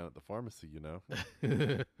bigger down at the pharmacy,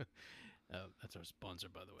 That's our sponsor,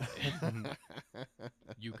 by the way.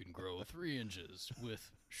 You can grow 3 inches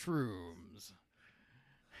with shrooms.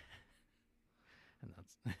 And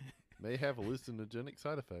that's may have hallucinogenic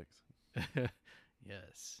side effects.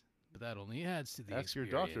 Yes, but that only adds to the Ask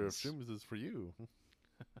experience. your doctor if shrooms is for you.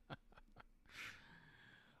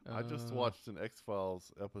 I just watched an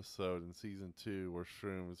X-Files episode in season 2 where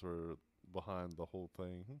shrooms were behind the whole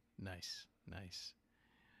thing. Nice.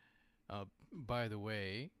 By the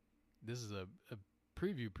way, this is a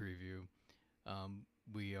preview.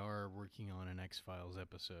 We are working on an X-Files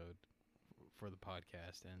episode for the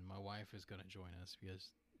podcast, and my wife is going to join us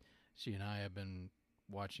because she and I have been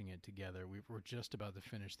watching it together. We're just about to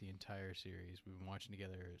finish the entire series. We've been watching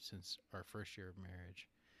together since our first year of marriage.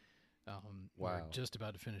 Wow. We're just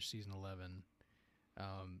about to finish season 11.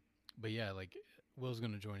 But yeah, like Will's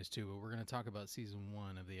going to join us too, but we're going to talk about season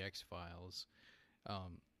 1 of the X-Files.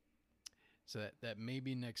 So that may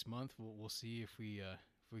be next month. We'll see if we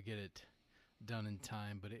get it done in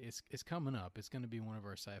time, but it's coming up. It's going to be one of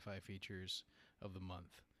our sci-fi features of the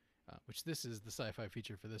month, which this is the sci-fi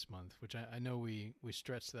feature for this month, which I know we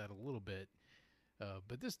stretched that a little bit,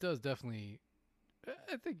 but this does definitely,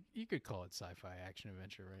 I think you could call it sci-fi action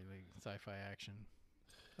adventure, right? Like sci-fi action.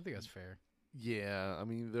 I think that's fair. Yeah, I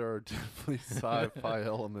mean, there are definitely sci-fi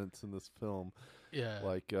elements in this film. Yeah.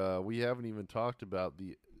 Like, we haven't even talked about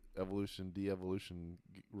the evolution, de-evolution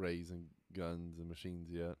rays and guns and machines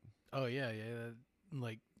yet. Oh, yeah.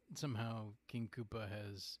 Like, somehow King Koopa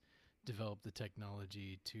has developed the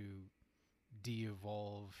technology to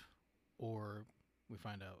de-evolve, or we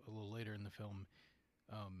find out a little later in the film,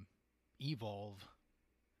 evolve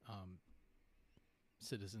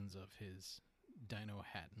citizens of his Dino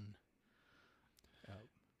Hatton.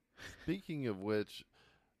 Speaking of which,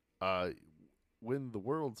 when the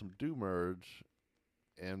worlds do merge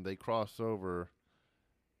and they cross over,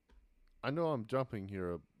 I know I'm jumping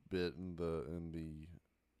here a bit in the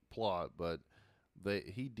plot, but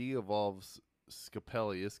he de-evolves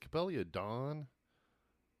Scapelli. Is Scapelli a Don?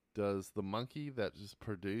 Does the monkey that is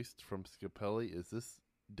produced from Scapelli, is this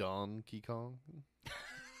Don Kong?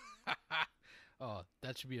 Oh,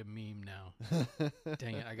 that should be a meme now.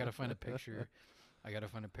 Dang it! I gotta find a picture. I gotta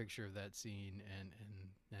find a picture of that scene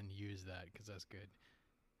and use that because that's good.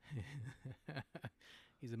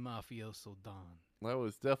 He's a mafioso don. That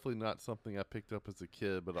was definitely not something I picked up as a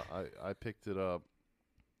kid, but I picked it up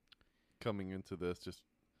coming into this. Just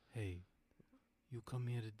Hey, you come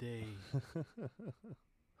here today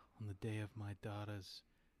on the day of my daughter's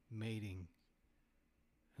mating,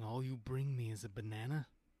 and all you bring me is a banana?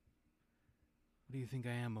 What do you think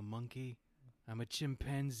I am, a monkey? I'm a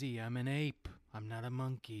chimpanzee. I'm an ape. I'm not a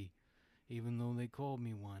monkey. Even though they called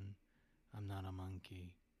me one, I'm not a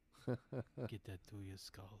monkey. Get that through your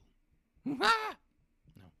skull. No.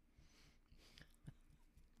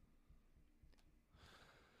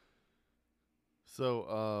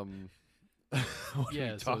 so, what do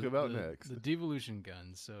we talk about next? The devolution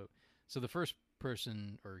guns. So the first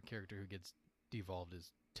person or character who gets devolved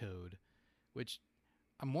is Toad, which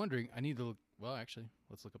I'm wondering. I need to look. Well, actually,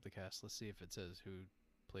 let's look up the cast. Let's see if it says who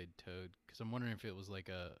played Toad, because I'm wondering if it was like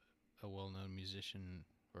a well-known musician,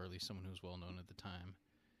 or at least someone who was well-known at the time.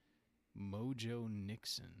 Mojo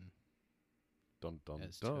Nixon Dun dun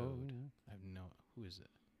as dun. Toad. I have no. Who is it?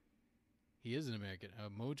 He is an American.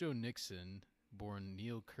 Mojo Nixon, born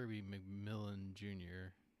Neil Kirby McMillan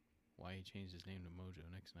Jr. Why he changed his name to Mojo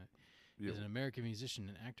Nixon? Yeah, Is an American musician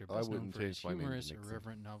and actor, I best known wouldn't for his change my name to humorous, Nixon.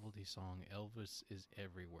 irreverent novelty song "Elvis Is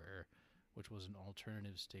Everywhere," which was an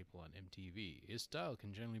alternative staple on MTV. His style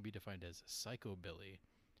can generally be defined as psychobilly.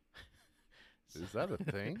 Is that a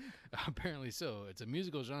thing? Apparently so. It's a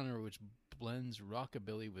musical genre which blends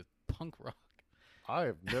rockabilly with punk rock. I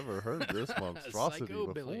have never heard this monstrosity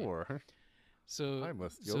Psychobilly. before. So, I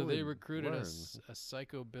must go so they and recruited learn. a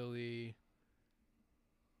psychobilly.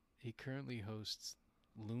 He currently hosts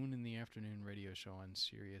Loon in the Afternoon radio show on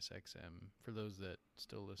Sirius XM. For those that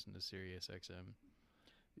still listen to Sirius XM,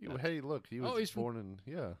 Hey, look, he was he's born in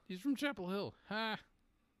he's from Chapel Hill. Ha!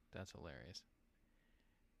 That's hilarious.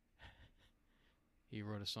 He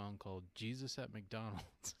wrote a song called "Jesus at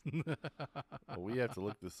McDonald's." Well, we have to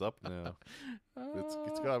look this up now.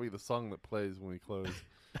 It's got to be the song that plays when we close.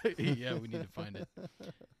 Yeah, we need to find it.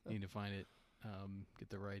 Get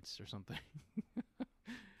the rights or something.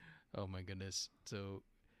 Oh my goodness. So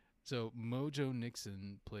Mojo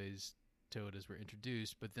Nixon plays Toad as we're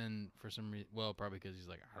introduced, but then for some reason, well, probably because he's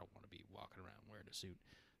like, I don't want to be walking around wearing a suit.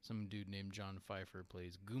 Some dude named John Pfeiffer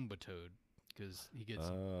plays Goomba Toad because he gets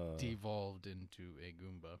devolved into a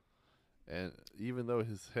Goomba. And even though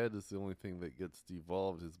his head is the only thing that gets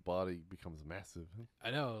devolved, his body becomes massive.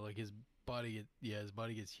 I know, like his body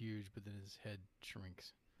gets huge, but then his head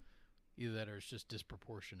shrinks. Either that or it's just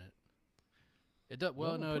disproportionate. It does.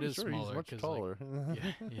 Well, no, it is sure smaller. He's much 'cause, taller. Like,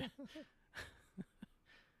 yeah.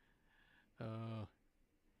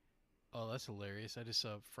 Oh, that's hilarious. I just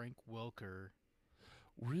saw Frank Welker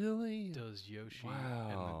Really? does Yoshi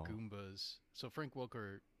Wow. and the Goombas. So Frank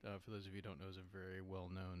Welker, for those of you who don't know, is a very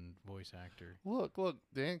well-known voice actor. Look,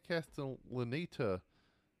 Dan Castellaneta Is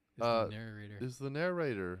the narrator. is the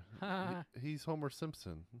narrator. Ha. He's Homer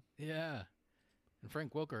Simpson. Yeah. And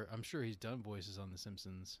Frank Welker, I'm sure he's done voices on The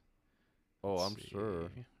Simpsons. Oh, Let's I'm see. sure.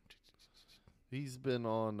 He's been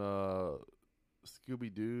on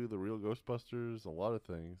Scooby-Doo, The Real Ghostbusters, a lot of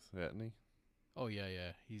things, hasn't he? Oh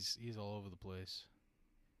yeah. He's all over the place.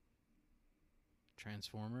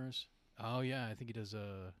 Transformers. Oh yeah, I think he does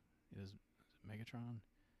Megatron.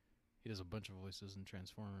 He does a bunch of voices in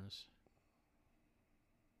Transformers.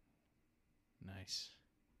 Nice.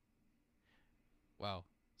 Wow.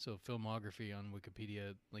 So filmography on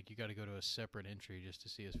Wikipedia, like you got to go to a separate entry just to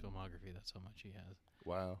see his filmography. That's how much he has.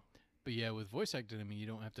 Wow. But yeah, with voice acting, I mean, you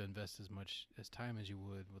don't have to invest as much as time as you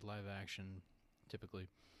would with live action, typically.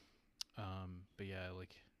 But yeah,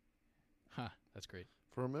 like, that's great.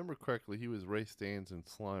 If I remember correctly, he was Ray Stantz and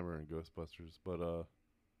Slimer in Ghostbusters, but The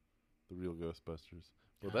Real Ghostbusters.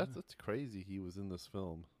 Well, that's crazy. He was in this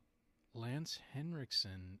film. Lance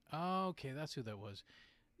Henriksen. Oh, okay, that's who that was.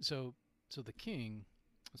 So the king.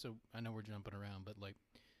 So I know we're jumping around, but like,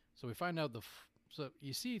 so we find out so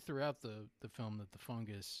you see throughout the film that the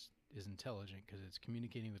fungus is intelligent because it's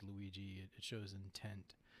communicating with Luigi. It shows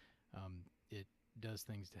intent. It does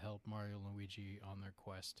things to help Mario and Luigi on their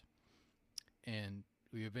quest. And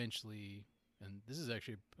we eventually, and this is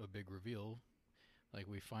actually a big reveal, like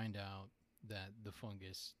we find out that the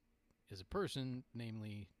fungus is a person,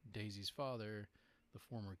 namely Daisy's father, the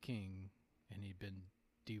former king, and he'd been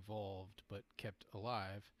devolved but kept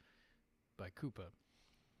alive by Koopa.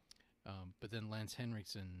 But then Lance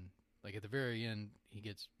Henriksen, like at the very end, he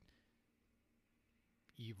gets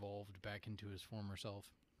evolved back into his former self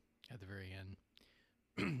at the very end.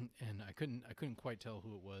 And I couldn't quite tell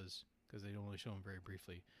who it was because they only show him very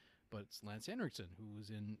briefly. But it's Lance Henriksen, who was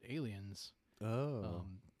in Aliens. Oh.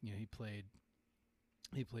 He played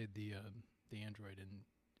the android in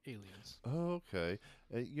Aliens. Oh, okay.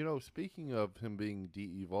 Speaking of him being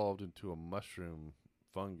de-evolved into a mushroom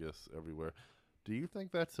fungus everywhere, do you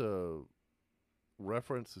think that's a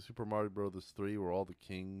reference to Super Mario Brothers 3 where all the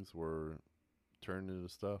kings were turned into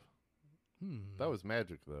stuff? That was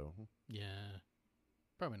magic, though. Yeah.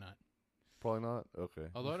 Probably not. Probably not? Okay.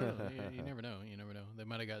 Although, I don't know. You never know. You never know. They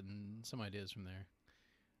might have gotten some ideas from there.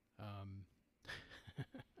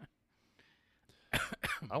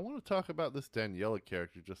 I want to talk about this Daniela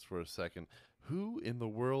character just for a second. Who in the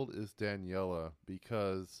world is Daniela?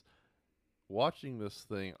 Because watching this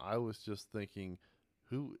thing, I was just thinking,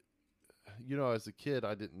 as a kid,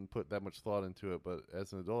 I didn't put that much thought into it, but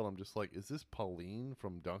as an adult, I'm just like, is this Pauline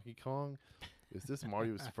from Donkey Kong? Is this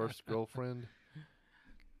Mario's first girlfriend?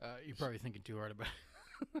 You're probably thinking too hard about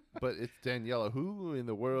it. But it's Daniela. Who in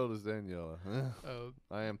the world is Daniela?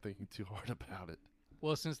 I am thinking too hard about it.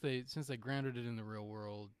 Well, since they grounded it in the real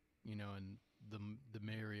world, and the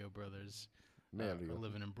Mario brothers are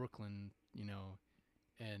living in Brooklyn,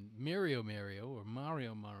 and Mario or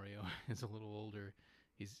Mario is a little older.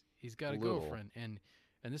 He's got a girlfriend, and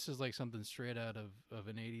this is like something straight out of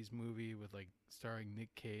an 80s movie with like starring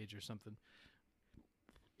Nick Cage or something.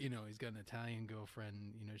 He's got an Italian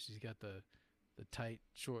girlfriend. She's got the tight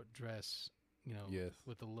short dress, yes,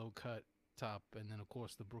 with the low cut top, and then of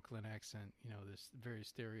course the Brooklyn accent. This very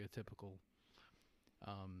stereotypical.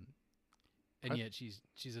 And yet she's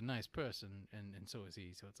a nice person, and so is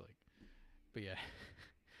he. So it's like, but yeah.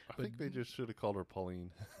 I think they just should have called her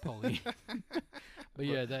Pauline. Pauline. But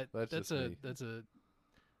yeah, that's a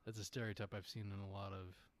stereotype I've seen in a lot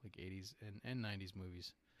of like 80s and 90s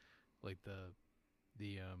movies, like the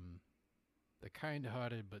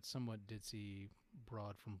kind-hearted but somewhat ditzy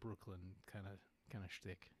broad from Brooklyn kind of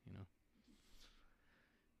shtick,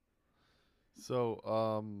 So,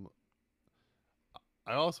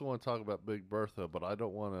 I also want to talk about Big Bertha, but I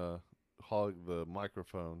don't want to hog the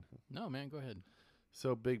microphone. No, man, go ahead.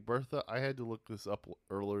 So, Big Bertha, I had to look this up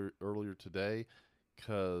earlier today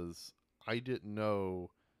because I didn't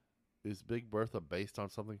know, is Big Bertha based on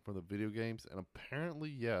something from the video games? And apparently,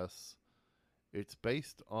 yes. It's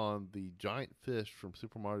based on the giant fish from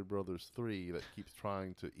Super Mario Brothers 3 that keeps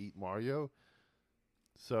trying to eat Mario.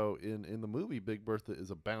 So, in the movie, Big Bertha is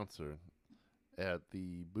a bouncer at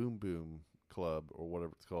the Boom Boom Club, or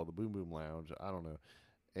whatever it's called, the Boom Boom Lounge. I don't know.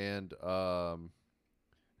 And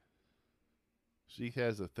she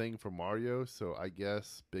has a thing for Mario, so I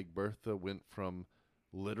guess Big Bertha went from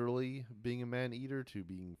literally being a man-eater to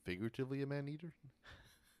being figuratively a man-eater.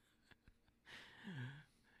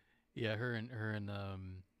 Yeah, her and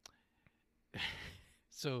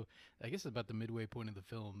so I guess about the midway point of the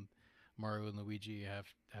film, Mario and Luigi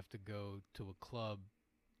have to go to a club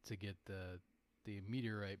to get the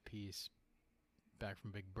meteorite piece back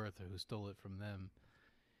from Big Bertha, who stole it from them.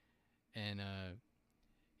 And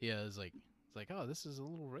yeah, it's like, oh, this is a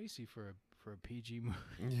little racy for a PG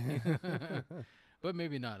movie. But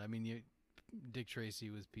maybe not. I mean, Dick Tracy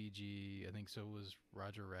was PG. I think so was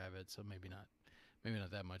Roger Rabbit. So maybe not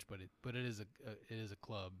that much. But it is a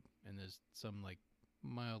club, and there's some like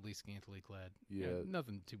mildly scantily clad. Yeah,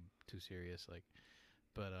 nothing too serious. Like,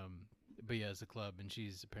 but yeah, it's a club, and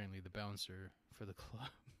she's apparently the bouncer for the club,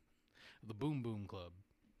 the Boom Boom Club.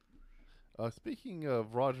 Speaking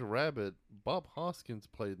of Roger Rabbit, Bob Hoskins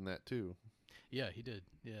played in that too. Yeah, he did.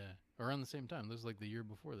 Yeah, around the same time. This was like the year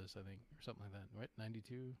before this, I think, or something like that. Right,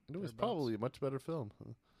 92. And it was probably a much better film.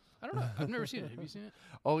 I don't know. I've never seen it. Have you seen it?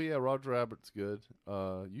 Oh yeah, Roger Rabbit's good.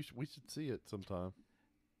 We should see it sometime.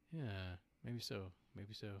 Yeah, maybe so.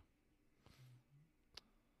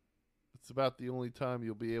 It's about the only time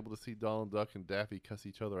you'll be able to see Donald Duck and Daffy cuss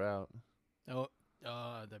each other out. Oh,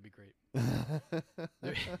 that'd be great.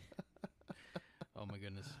 Oh my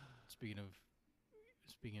goodness. Speaking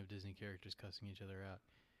of Disney characters cussing each other out,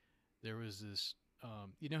 there was this,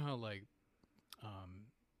 you know how like,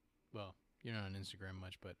 well, you're not on Instagram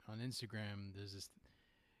much, but on Instagram, there's this,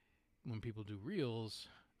 when people do reels,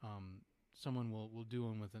 someone will do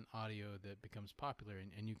one with an audio that becomes popular,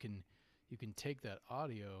 and you can take that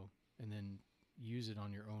audio and then use it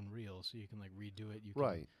on your own reel, so you can like redo it. You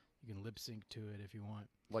can lip sync to it if you want.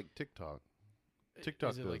 Like TikTok.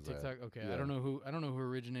 TikTok is it does like TikTok? that. Okay, Yeah. I don't know who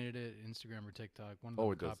originated it, Instagram or TikTok. One of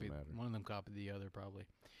them One of them copied the other probably.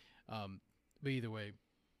 But either way,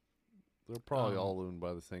 they're probably all owned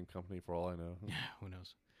by the same company for all I know. Yeah, who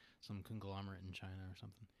knows? Some conglomerate in China or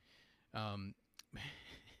something.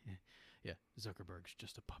 Yeah, Zuckerberg's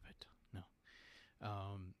just a puppet. No.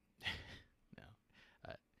 No.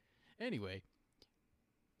 Anyway,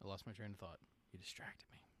 I lost my train of thought. You distracted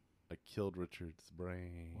me. I killed Richard's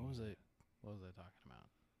brain. What was I talking about?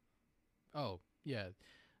 Oh, yeah.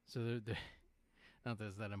 So not that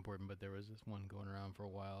it's that important, but there was this one going around for a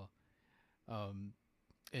while.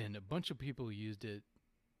 And a bunch of people used it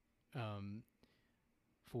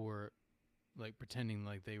for like pretending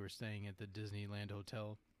like they were staying at the Disneyland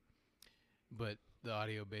hotel. But the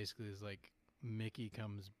audio basically is like Mickey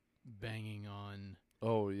comes banging on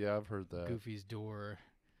Oh, yeah, I've heard that. Goofy's door.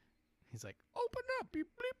 He's like, "Open up, you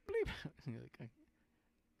bleep bleep." And you're like,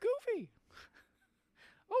 "Goofy,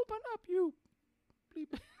 open up, you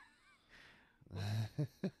bleep."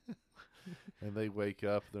 And they wake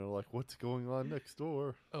up, and they're like, what's going on next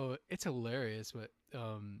door? Oh, it's hilarious. But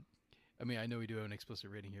I mean, I know we do have an explicit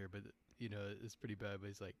rating here, but you know, it's pretty bad. But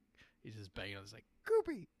he's just banging on. He's like,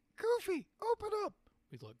 Goofy, open up.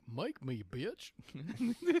 He's like, "Make me, bitch."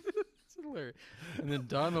 It's hilarious. And then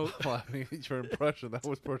Donald. Well, I mean, your impression, that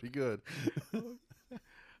was pretty good.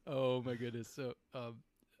 Oh my goodness. So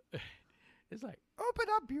it's like, "Open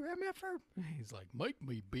up, you MFer." He's like, "Make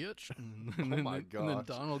me, bitch." And Oh then, my and then gosh.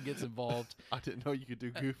 Donald gets involved. I didn't know you could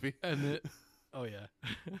do Goofy. And then, oh yeah.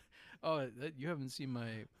 Oh, you haven't seen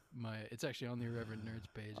my. It's actually on the Irreverent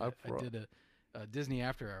Nerds page. I did a Disney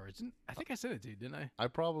After Hours. I think I sent it to you, didn't I? I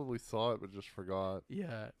probably saw it, but just forgot.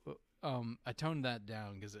 Yeah. I toned that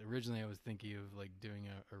down because originally I was thinking of like doing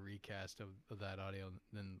a recast of that audio. And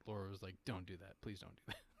then Laura was like, "Don't do that. Please don't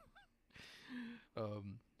do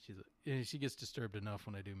that." She gets disturbed enough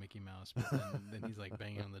when I do Mickey Mouse, but then he's like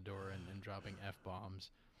banging on the door and dropping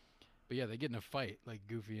F-bombs. But yeah, they get in a fight, like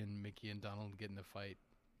Goofy and Mickey and Donald get in a fight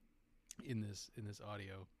in this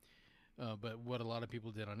audio. But what a lot of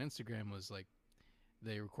people did on Instagram was like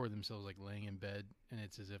they record themselves like laying in bed, and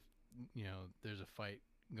it's as if, you know, there's a fight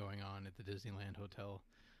going on at the Disneyland hotel.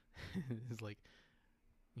 It's like,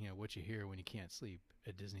 you know, what you hear when you can't sleep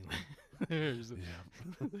at Disneyland. Yeah.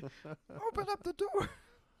 Open up the door.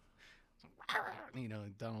 You know,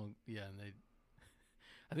 Donald. Yeah, and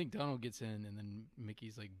I think Donald gets in, and then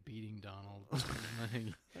Mickey's like beating Donald.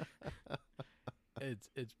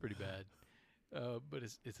 It's pretty bad. But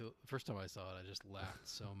it's the first time I saw it, I just laughed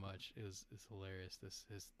so much. It's hilarious.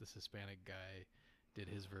 This Hispanic guy did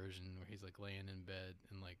his version where he's like laying in bed,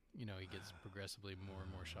 and like, you know, he gets progressively more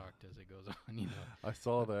and more shocked as it goes on. You know, I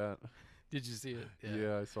saw that. Did you see it?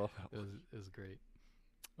 Yeah, I saw that. It was great.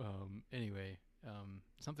 Anyway,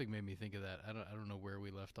 something made me think of that. I don't know where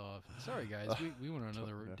we left off. Sorry guys, we went on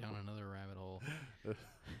down another rabbit hole.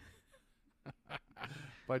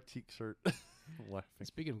 My cheeks hurt. Laughing.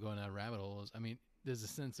 Speaking of going down rabbit holes, I mean, there's a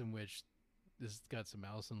sense in which this has got some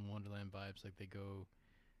Alice in Wonderland vibes. Like they go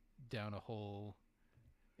down a hole,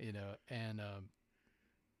 you know, and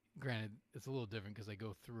granted, it's a little different because they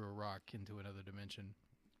go through a rock into another dimension,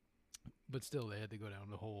 but still, they had to go down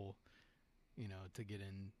the hole, you know, to get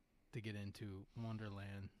into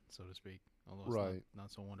Wonderland, so to speak. Although it's not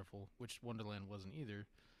so wonderful, which Wonderland wasn't either,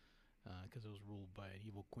 because it was ruled by an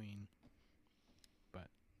evil queen. But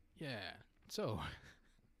yeah, so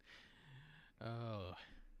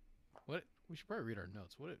what we should probably read our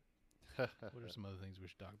notes. What are some other things we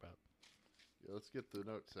should talk about? Yeah, let's get the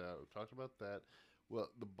notes out. We talked about that. Well,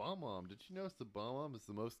 the Bomb-Omb. Did you notice the Bomb-Omb is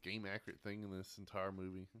the most game accurate thing in this entire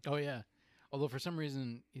movie? Oh yeah, although for some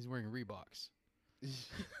reason he's wearing Reeboks.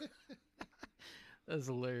 That's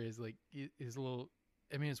hilarious. Like his little,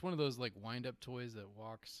 I mean, it's one of those like wind-up toys that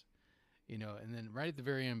walks, you know. And then right at the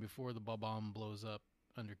very end, before the Bob-omb blows up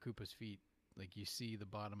under Koopa's feet, like you see the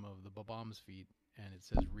bottom of the Bob-omb's feet, and it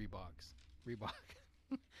says Reeboks. Reebok.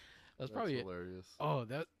 That's probably hilarious. Oh,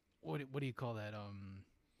 that what do you call that?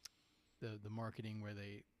 The marketing where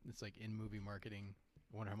it's like in movie marketing.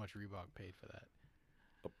 I wonder how much Reebok paid for that.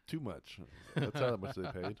 Too much. That's how much they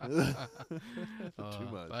paid. Too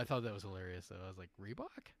much. But I thought that was hilarious. So I was like,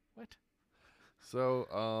 Reebok? What?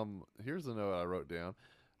 So, here's a note I wrote down.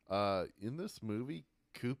 In this movie,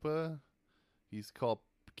 Koopa, he's called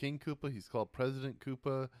King Koopa. He's called President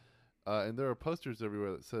Koopa. And there are posters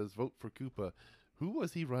everywhere that says, "Vote for Koopa." Who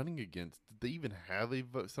was he running against? Did they even have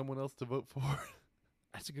someone else to vote for?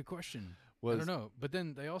 That's a good question. I don't know. But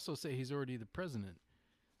then they also say he's already the president.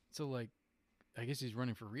 So, like, I guess he's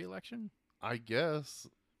running for re-election? I guess.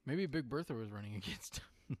 Maybe Big Bertha was running against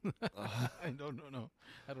him. I don't know.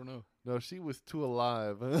 I don't know. No, she was too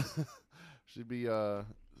alive. She'd be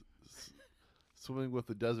swimming with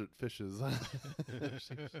the desert fishes.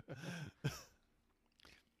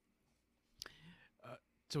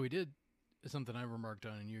 So we did something I remarked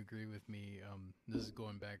on, and you agree with me. This is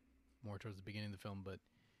going back more towards the beginning of the film, but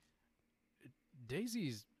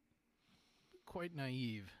Daisy's quite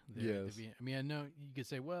naive there. Yes. I mean, I know you could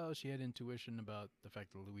say, well, she had intuition about the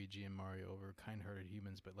fact that Luigi and Mario were kind-hearted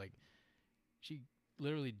humans, but like, she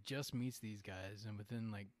literally just meets these guys, and within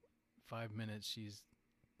like 5 minutes, she's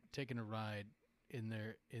taking a ride in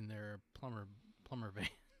their plumber van.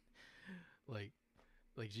 like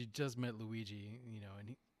she just met Luigi,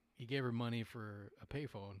 and he gave her money for a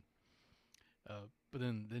payphone. But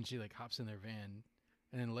then she like hops in their van,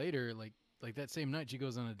 and then later like that same night she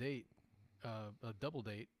goes on a date, a double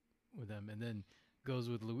date with them, and then goes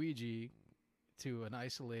with Luigi to an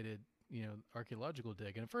isolated archaeological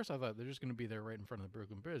dig. And at first I thought they're just going to be there right in front of the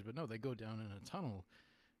broken bridge, but no, they go down in a tunnel,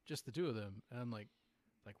 just the two of them. And I'm like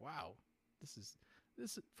wow, this is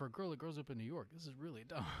for a girl that grows up in New York. This is really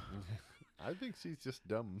dumb. I think she's just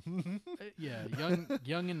dumb. Yeah,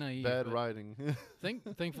 young and naive. Bad writing.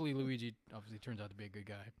 Thankfully, Luigi obviously turns out to be a good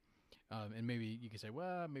guy, and maybe you could say,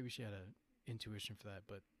 well, maybe she had an intuition for that,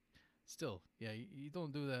 but still, yeah, you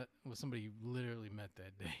don't do that with somebody you literally met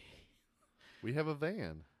that day. We have a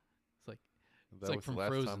van. It's like That was from the last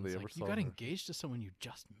Frozen. time they It's ever like, saw you got her. engaged to someone you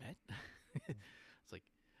just met. It's like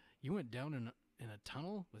you went down in a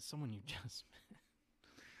tunnel with someone you just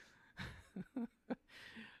met.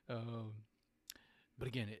 But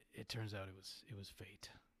again, it turns out it was fate.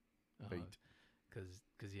 Fate.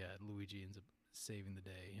 Because yeah, Luigi ends up saving the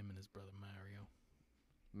day. Him and his brother Mario.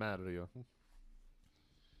 Mario.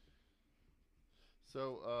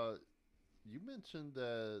 So, you mentioned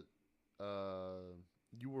that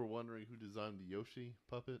you were wondering who designed the Yoshi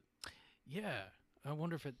puppet. Yeah, I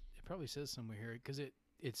wonder if it probably says somewhere here because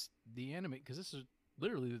it's the anime, because this is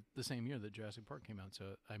literally the same year that Jurassic Park came out.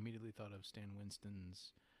 So I immediately thought of Stan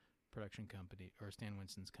Winston's production company, or Stan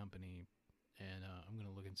Winston's company, and I'm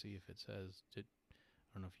gonna look and see if it says. I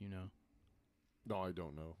don't know if you know. No, I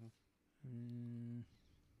don't know.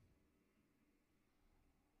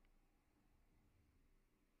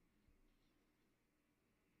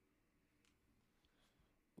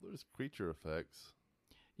 Well, there's creature effects.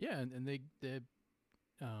 Yeah, and they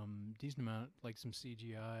decent amount, like some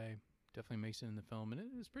CGI, definitely makes it in the film, and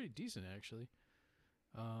it's pretty decent actually.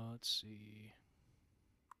 Let's see.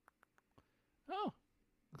 Oh,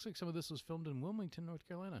 looks like some of this was filmed in Wilmington, North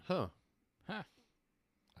Carolina. Huh. Ha!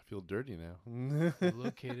 I feel dirty now. They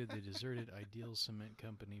located the deserted Ideal Cement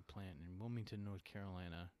Company plant in Wilmington, North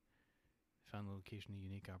Carolina. They found the location a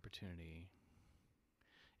unique opportunity.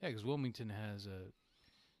 Yeah, because Wilmington has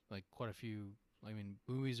quite a few. I mean,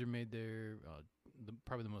 movies are made there.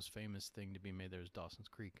 Probably the most famous thing to be made there is Dawson's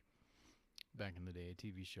Creek. Back in the day, a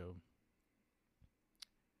TV show.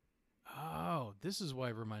 Oh, this is why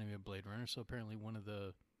it reminded me of Blade Runner. So apparently one of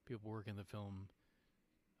the people working the film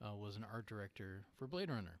was an art director for Blade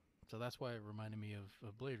Runner. So that's why it reminded me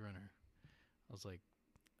of Blade Runner. I was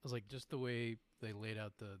like, just the way they laid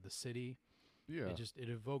out the city. Yeah. It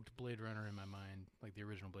evoked Blade Runner in my mind, like the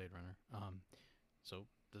original Blade Runner. So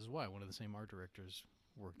this is why one of the same art directors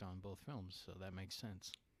worked on both films. So that makes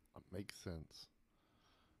sense. That makes sense.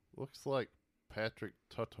 Looks like Patrick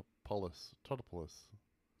Tatopoulos.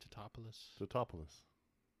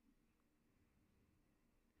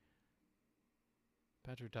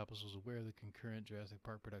 Patrick Tatopoulos was aware of the concurrent Jurassic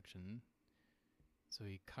Park production, so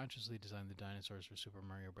he consciously designed the dinosaurs for Super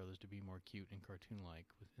Mario Bros. To be more cute and cartoon-like,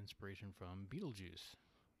 with inspiration from Beetlejuice.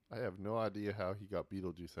 I have no idea how he got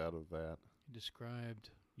Beetlejuice out of that. He described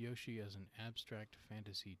Yoshi as an abstract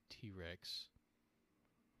fantasy T-Rex.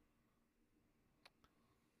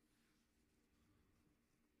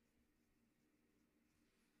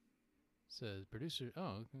 Says producer.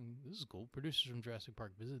 Oh, this is cool. Producers from Jurassic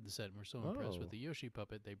Park visited the set and were so impressed with the Yoshi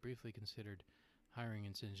puppet they briefly considered hiring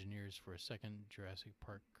its engineers for a second Jurassic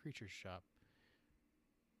Park creature shop.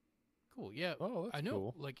 Cool. Yeah. Oh, that's I know.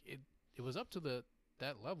 cool. Like it was up to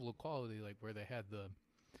that level of quality, like where they had the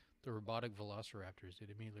robotic velociraptors. It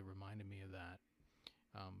immediately reminded me of that.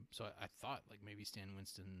 So I thought like maybe Stan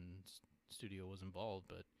Winston's studio was involved,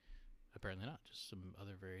 but apparently not. Just some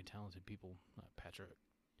other very talented people.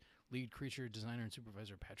 Lead creature designer and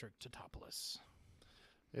supervisor Patrick Tatopoulos.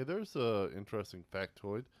 Hey, there's a interesting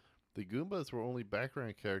factoid. The Goombas were only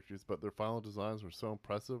background characters, but their final designs were so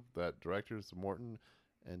impressive that directors Morton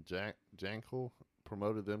and Jankel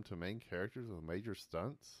promoted them to main characters with major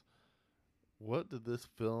stunts. What did this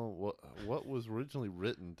film? What was originally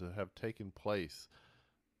written to have taken place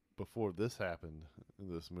before this happened in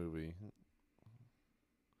this movie?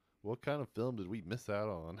 What kind of film did we miss out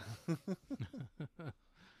on?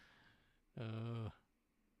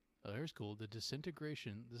 There's cool. The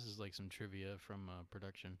disintegration. This is like some trivia from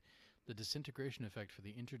production. The disintegration effect for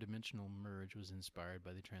the interdimensional merge was inspired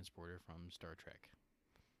by the transporter from Star Trek.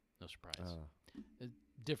 No surprise.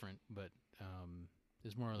 Different, but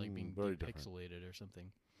it's more like being very depixelated or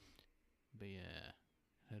something. But yeah,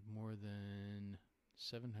 had more than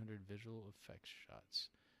 700 visual effects shots.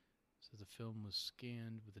 So the film was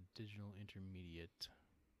scanned with a digital intermediate.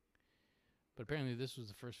 But apparently this was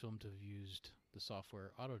the first film to have used the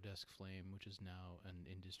software Autodesk Flame, which is now an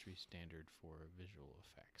industry standard for visual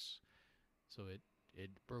effects. So it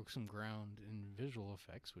broke some ground in visual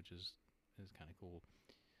effects, which is kind of cool.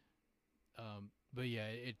 But yeah,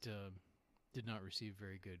 it did not receive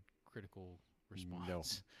very good critical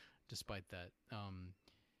response, despite that.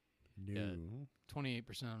 No.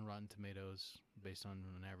 28% on Rotten Tomatoes, based on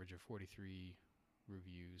an average of 43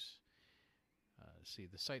 reviews. See,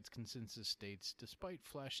 the site's consensus states, despite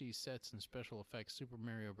flashy sets and special effects, Super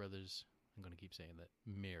Mario Brothers, I'm going to keep saying that,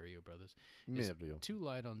 Mario Brothers, is too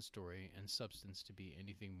light on story and substance to be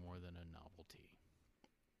anything more than a novelty.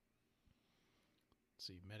 Let's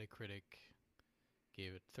see, Metacritic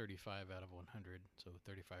gave it 35 out of 100, so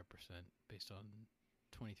 35% based on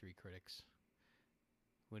 23 critics,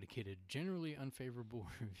 who indicated generally unfavorable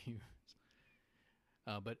reviews.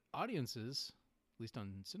 But audiences, at least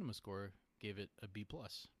on CinemaScore, gave it a B+.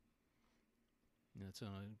 And that's on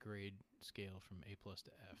a grade scale from A+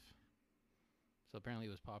 to F. So apparently it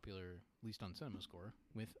was popular, at least on CinemaScore,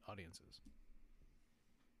 with audiences.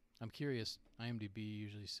 I'm curious, IMDb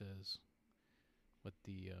usually says what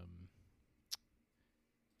the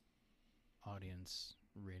audience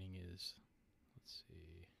rating is. Let's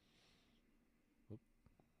see. Whoop.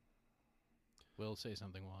 Will, say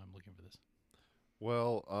something while I'm looking for this.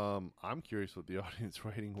 Well, I'm curious what the audience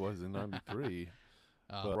rating was in '93.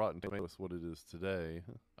 But Rotten Tomatoes, what it is today.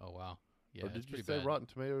 Oh wow! Yeah, or did you say bad. Rotten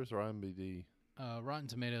Tomatoes or IMDb? Rotten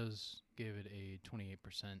Tomatoes gave it a 28%,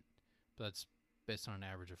 but that's based on an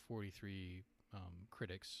average of 43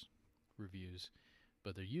 critics reviews.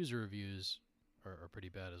 But their user reviews are pretty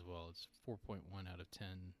bad as well. It's 4.1 out of 10,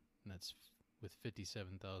 and that's with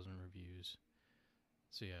 57,000 reviews.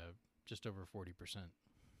 So yeah, just over 40%.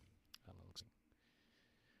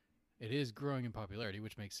 It is growing in popularity,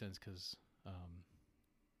 which makes sense because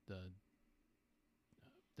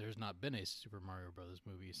there's not been a Super Mario Brothers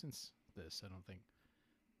movie since this. I don't think.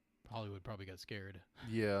 Hollywood probably got scared.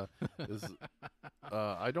 Yeah.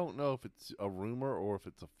 I don't know if it's a rumor or if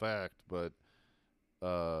it's a fact, but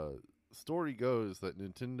story goes that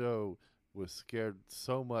Nintendo was scared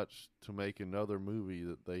so much to make another movie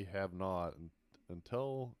that they have not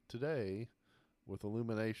until today, with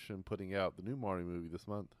Illumination putting out the new Mario movie this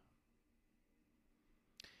month.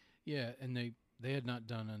 Yeah, and they had not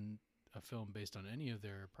done a film based on any of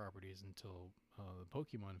their properties until the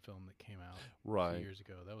Pokemon film that came out a few years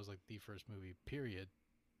ago. That was like the first movie, period,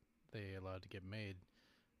 they allowed to get made.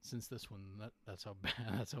 Since this one, that's how bad,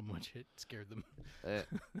 that's how much it scared them.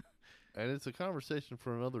 And it's a conversation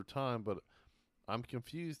for another time, but I'm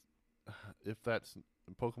confused if that's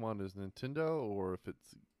Pokemon is Nintendo or if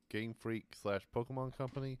it's Game Freak / Pokemon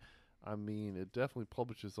Company. I mean, it definitely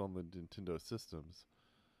publishes on the Nintendo systems.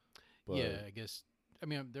 But yeah, I guess. I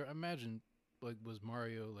mean, I imagine, like, was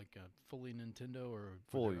Mario like a fully Nintendo or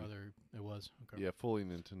fully other? It was. Okay. Yeah, fully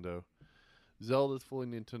Nintendo. Zelda's fully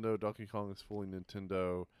Nintendo. Donkey Kong is fully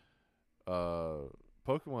Nintendo.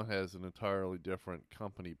 Pokemon has an entirely different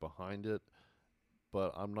company behind it,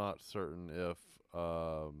 but I'm not certain if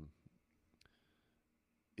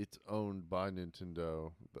it's owned by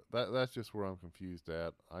Nintendo. But that's just where I'm confused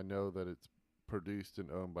at. I know that it's produced and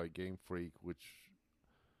owned by Game Freak, which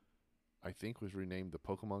I think was renamed the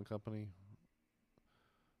Pokemon Company.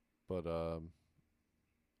 But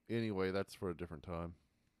anyway, that's for a different time.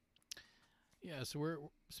 Yeah, so we're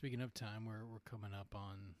speaking of time, we're coming up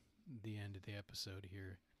on the end of the episode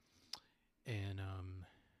here, and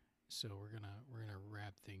so we're gonna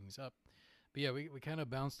wrap things up. But yeah, we kind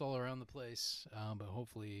of bounced all around the place, but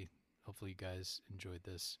hopefully you guys enjoyed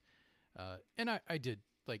this, and I did,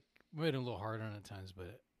 like, went a little hard on it at times,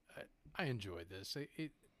 but I enjoyed this.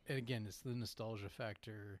 And again, it's the nostalgia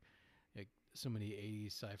factor. Like, so many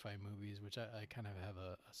 80s sci-fi movies, which I kind of have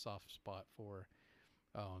a soft spot for.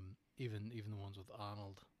 Even the ones with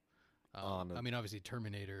Arnold. I mean, obviously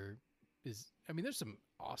Terminator is. I mean, there's some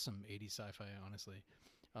awesome 80s sci-fi, honestly,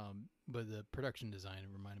 but the production design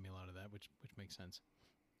reminded me a lot of that, which makes sense.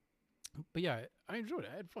 But yeah, I enjoyed it.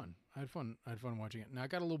 I had fun. I had fun watching it. Now I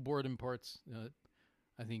got a little bored in parts.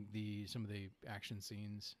 I think some of the action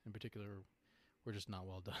scenes in particular were just not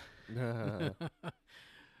well done.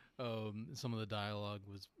 Some of the dialogue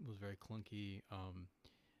was very clunky.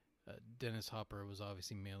 Dennis Hopper was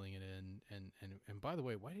obviously mailing it in, and by the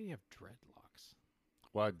way, why did he have dreadlocks?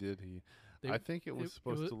 Why did he? I think it was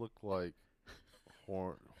supposed to look like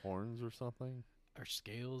horns or something. Or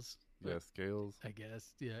scales. Yeah, scales. I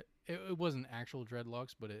guess. Yeah, it wasn't actual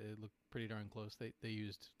dreadlocks, but it looked pretty darn close. They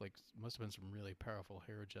used like must have been some really powerful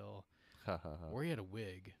hair gel, or he had a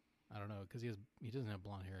wig. I don't know because he doesn't have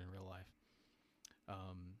blonde hair in real life.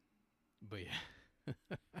 But yeah.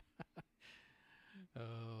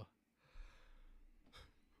 Oh.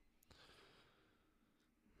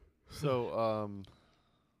 So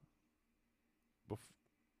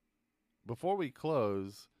before we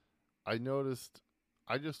close, I noticed.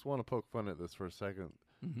 I just want to poke fun at this for a second.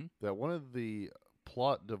 Mm-hmm. That one of the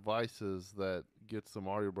plot devices that gets the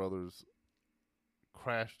Mario Brothers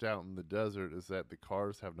crashed out in the desert is that the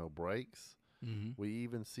cars have no brakes. Mm-hmm. We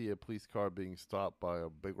even see a police car being stopped by a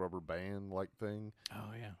big rubber band like thing.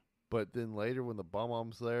 Oh yeah. But then later, when the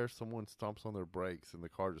Bob-omb's there, someone stomps on their brakes and the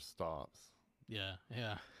car just stops. Yeah,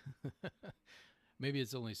 yeah. Maybe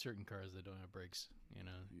it's only certain cars that don't have brakes. You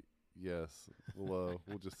know. Yes, we'll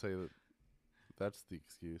just say that that's the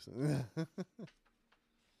excuse.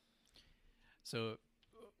 So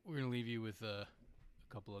we're gonna leave you with a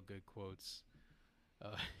couple of good quotes,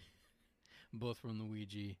 both from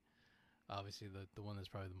Luigi. Obviously, the one that's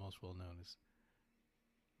probably the most well known is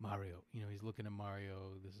Mario. You know, he's looking at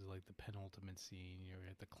Mario. This is like the penultimate scene. You're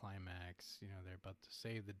at the climax. You know, they're about to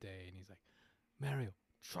save the day, and he's like, "Mario,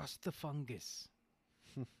 trust the fungus."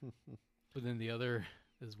 But then the other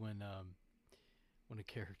is when a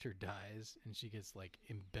character dies and she gets like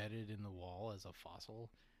embedded in the wall as a fossil.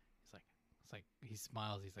 It's like he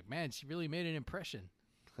smiles. He's like, "Man, she really made an impression."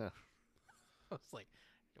 I was like,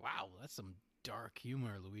 "Wow, that's some dark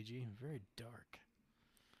humor, Luigi. Very dark."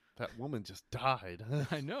 That woman just died.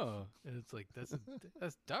 I know. And it's like that's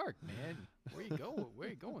dark, man. Where you going? Where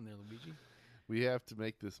you going there, Luigi? We have to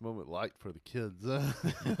make this moment light for the kids.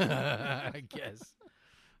 I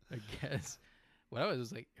guess. What I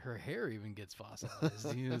was like, her hair even gets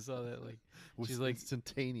fossilized. You know, saw that like she's like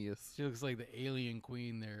instantaneous. She looks like the alien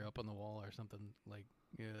queen there up on the wall or something. Like,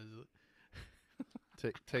 you know.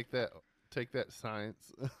 Take that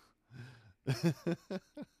science.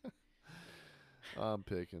 I'm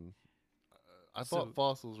picking. I thought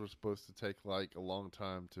fossils were supposed to take like a long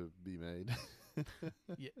time to be made.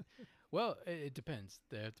 Yeah. Well, it depends.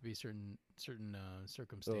 There have to be certain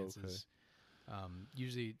circumstances. Oh, okay.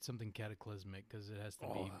 Usually something cataclysmic because it has to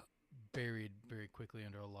be buried very quickly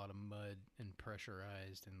under a lot of mud and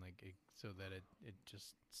pressurized and like so that it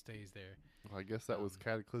just stays there. Well, I guess that was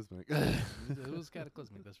cataclysmic. It was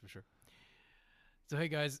cataclysmic, that's for sure. So hey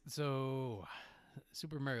guys, so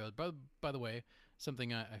Super Mario. By the way,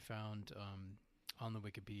 something I found on the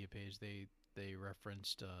Wikipedia page, they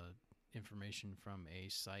referenced information from a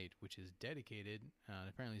site which is dedicated.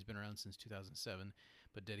 Apparently, it's been around since 2007,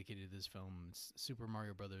 but dedicated to this film. It's Super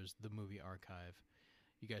Mario Brothers: The Movie Archive.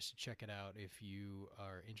 You guys should check it out if you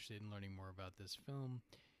are interested in learning more about this film.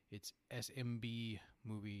 It's smbmovie.com.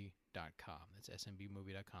 That's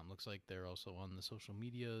smbmovie.com. Looks like they're also on the social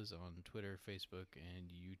medias, on Twitter, Facebook,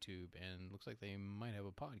 and YouTube, and looks like they might have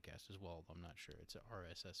a podcast as well. I'm not sure. It's an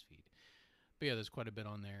RSS feed. But yeah, there's quite a bit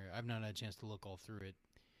on there. I've not had a chance to look all through it.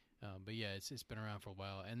 But yeah, it's been around for a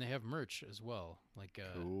while, and they have merch as well. Like,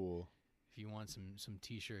 cool. If you want some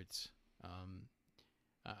T-shirts,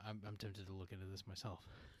 I'm tempted to look into this myself,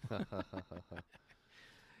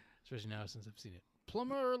 especially now since I've seen it.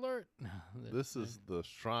 Plumber alert! This is the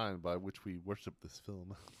shrine by which we worship this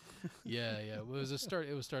film. Yeah. Well,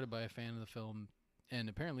 it was started by a fan of the film, and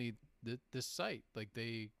apparently this site, like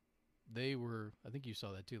they were. I think you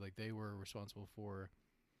saw that too. Like they were responsible for,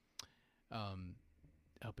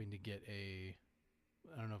 helping to get I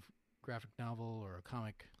don't know, if graphic novel or a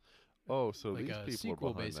comic. Oh, so like these a people sequel,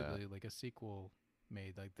 are behind basically, that. like a sequel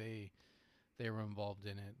made. Like they were involved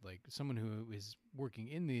in it. Like someone who is working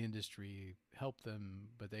in the industry helped them,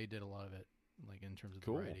 but they did a lot of it, like in terms of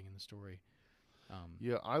Cool. the writing and the story.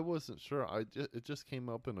 Yeah, I wasn't sure. It just came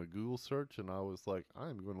up in a Google search, and I was like,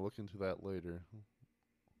 I'm going to look into that later.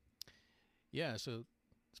 Yeah, so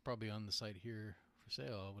it's probably on the site here for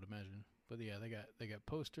sale, I would imagine. But yeah, they got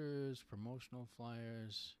posters, promotional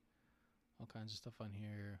flyers, all kinds of stuff on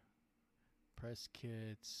here. Press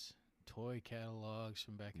kits, toy catalogs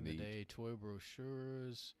from back in the Neat. day, toy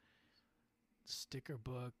brochures, sticker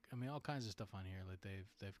book. I mean, all kinds of stuff on here that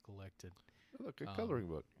they've collected. Look, a coloring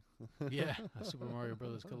book. Yeah, a Super Mario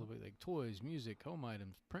Brothers color book, like toys, music, home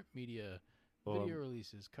items, print media, video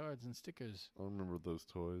releases, cards, and stickers. I remember those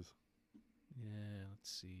toys. Yeah,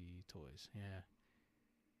 let's see, toys. Yeah.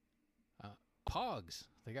 Pogs.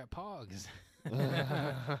 They got Pogs.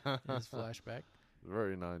 This flashback.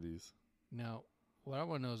 Very 90s. Now, what I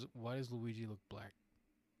want to know is, why does Luigi look black?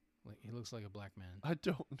 Like he looks like a black man. I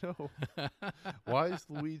don't know. Why is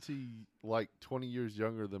Luigi like 20 years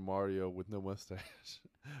younger than Mario with no mustache?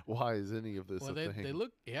 Why is any of this Well, a thing? they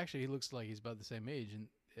look. He looks like he's about the same age, and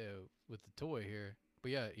with the toy here.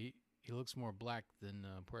 But yeah, he looks more black than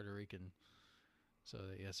Puerto Rican. So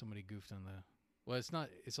yeah, somebody goofed on the. Well, it's not.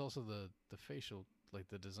 It's also the facial, like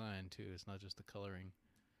the design too. It's not just the coloring.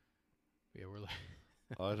 But yeah, we're like.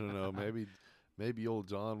 I don't know. Maybe old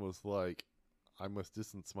John was like, I must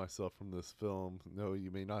distance myself from this film. No, you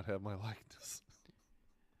may not have my likeness.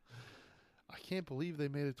 I can't believe they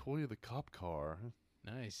made a toy of the cop car.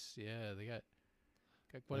 Nice. Yeah, they got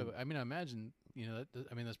whatever. I mean, I imagine,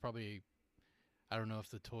 I mean, that's probably, I don't know if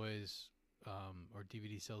the toys or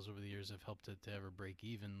DVD sales over the years have helped it to ever break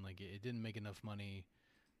even. Like, it didn't make enough money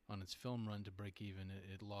on its film run to break even.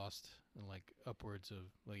 It lost like upwards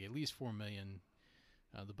of like at least $4 million.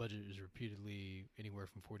 The budget is repeatedly anywhere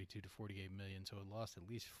from 42 to 48 million, so it lost at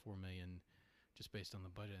least 4 million just based on the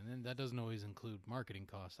budget. And then that doesn't always include marketing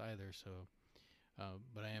costs either. So,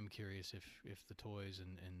 but I am curious if the toys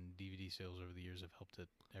and DVD sales over the years have helped it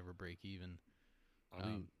ever break even. I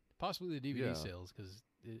mean, possibly the DVD yeah. sales, because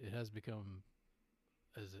it has become,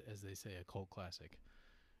 as they say, a cult classic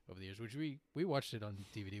over the years. Which we watched it on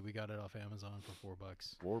DVD. We got it off Amazon for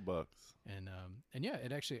 $4. $4. And yeah,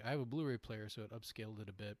 it actually, I have a Blu-ray player, so it upscaled it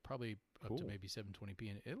a bit, probably up to maybe 720p,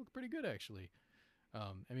 and it looked pretty good actually.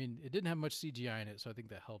 I mean, it didn't have much CGI in it, so I think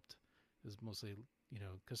that helped. It was mostly,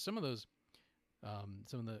 because some of those,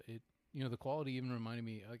 the quality even reminded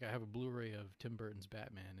me, like I have a Blu-ray of Tim Burton's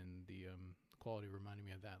Batman, and the quality reminded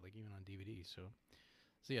me of that, like even on DVD. So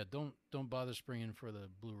yeah, don't bother springing for the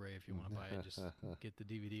Blu-ray if you want to buy it. Just get the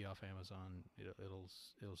DVD off Amazon. It'll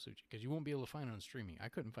suit you, because you won't be able to find it on streaming. I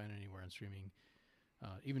couldn't find it anywhere on streaming,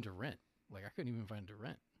 even to rent. Like I couldn't even find it to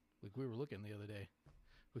rent. Like we were looking the other day,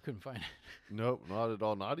 we couldn't find it. Nope, not at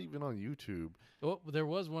all. Not even on YouTube. Well, there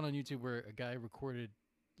was one on YouTube where a guy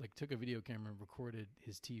took a video camera and recorded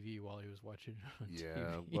his TV while he was watching it on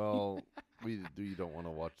TV. Well, you don't want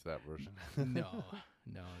to watch that version. No.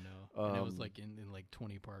 And it was like in like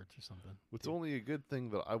 20 parts or something. It's only a good thing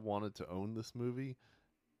that I wanted to own this movie,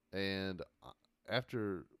 and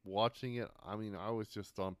after watching it, I mean, I was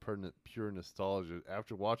just on pure nostalgia.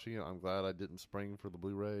 After watching it, I'm glad I didn't spring for the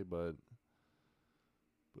Blu-ray, but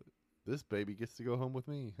this baby gets to go home with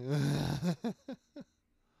me.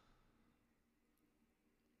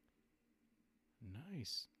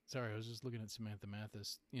 Nice. Sorry, I was just looking at Samantha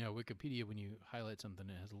Mathis. Wikipedia, when you highlight something,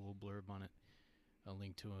 it has a little blurb on it, a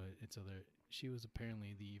link to its other. She was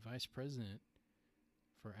apparently the vice president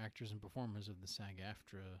for actors and performers of the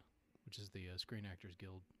SAG-AFTRA, which is the Screen Actors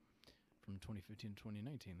Guild, from 2015 to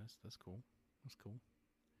 2019. That's cool. That's cool.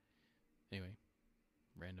 Anyway,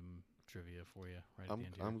 random trivia for you right at the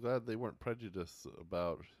end here. I'm glad they weren't prejudiced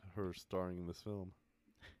about her starring in this film.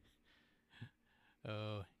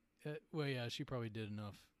 Well, yeah, she probably did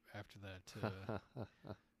enough after that.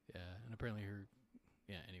 Yeah, and apparently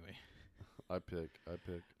anyway. I pick.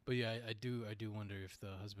 But yeah, I do wonder if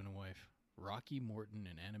the husband and wife, Rocky Morton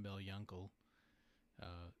and Annabelle Yankel,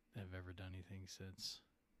 have ever done anything since.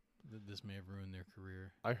 This may have ruined their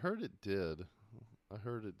career. I heard it did. I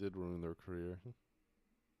heard it did ruin their career.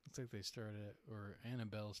 Looks like they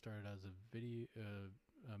Annabelle started as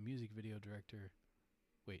a music video director.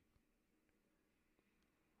 Wait.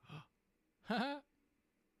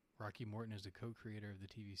 Rocky Morton is the co-creator of the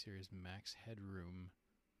TV series Max Headroom.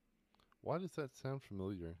 Why does that sound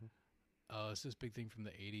familiar? It's this big thing from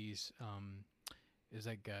the 80s. Is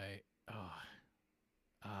that guy...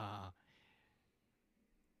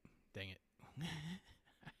 dang it.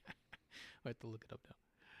 I have to look it up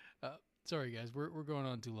now. Sorry, guys. We're going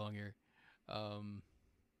on too long here.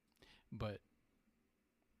 But...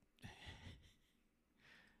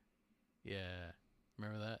 yeah.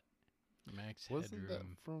 Remember that? Max Wasn't Headroom. That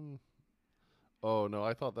from... Oh, no,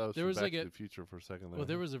 I thought that was from Back to the Future for a second there. Well,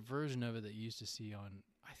 there was a version of it that you used to see on,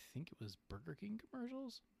 I think it was Burger King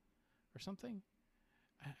commercials or something.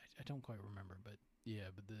 I don't quite remember, but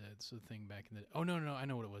yeah, but that's the thing back in the... Oh, no, I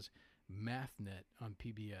know what it was. MathNet on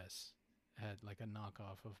PBS had like a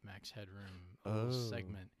knockoff of Max Headroom, a little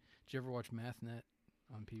segment. Did you ever watch MathNet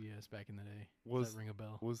on PBS back in the day? Does that ring a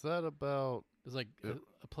bell? Was that about... It was like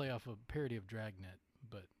a playoff, a parody of Dragnet,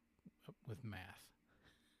 but with math.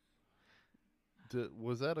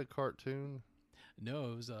 Was that a cartoon?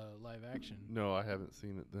 No, it was a live action. No, I haven't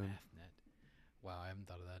seen it then. MathNet. Wow, I haven't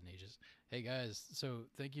thought of that in ages. Hey guys, so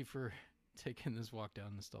thank you for taking this walk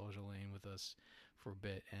down nostalgia lane with us for a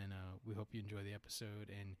bit, and we hope you enjoy the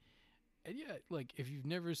episode. And yeah, like if you've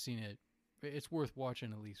never seen it, it's worth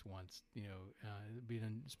watching at least once.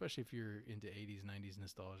 Especially if you're into 80s, 90s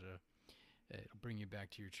nostalgia, it'll bring you back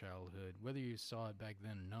to your childhood. Whether you saw it back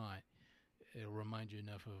then or not, it'll remind you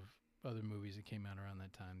enough of other movies that came out around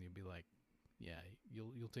that time. You'll be like, yeah,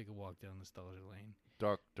 you'll take a walk down nostalgia lane.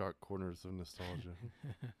 Dark corners of nostalgia.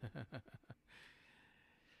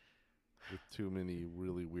 With too many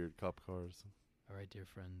really weird cop cars. All right, dear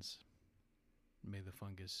friends, may the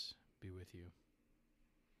fungus be with you.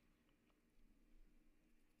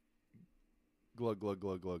 Glug, glug,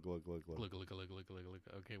 glug, glug, glug, glug, glug. Glug, glug, glug, glug, glug, glug.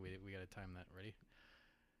 Okay, we gotta time that. Ready?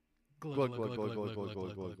 Glug, glug, glug, glug, glug, glug,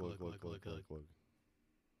 glug, glug, glug, glug, glug, glug.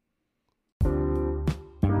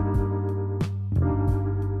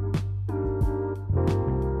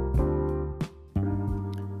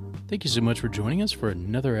 Thank you so much for joining us for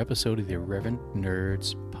another episode of the Irreverent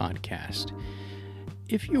Nerds podcast.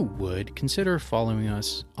 If you would, consider following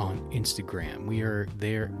us on Instagram. We are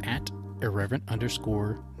there at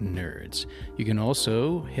irreverent_nerds. You can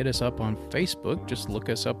also hit us up on Facebook. Just look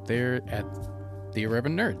us up there at The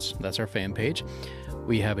Irreverent Nerds. That's our fan page.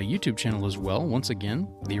 We have a YouTube channel as well. Once again,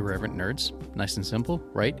 The Irreverent Nerds. Nice and simple,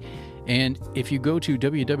 right? And if you go to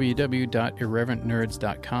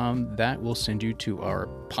www.irreverentnerds.com, that will send you to our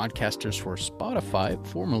Podcasters for Spotify,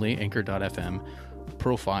 formerly Anchor.fm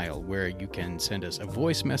profile, where you can send us a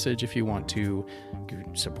voice message if you want to,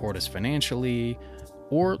 support us financially,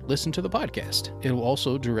 or listen to the podcast. It will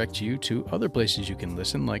also direct you to other places you can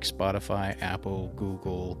listen, like Spotify, Apple,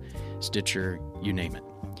 Google, Stitcher, you name it.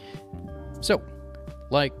 So,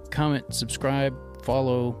 like, comment, subscribe,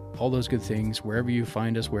 follow, all those good things. Wherever you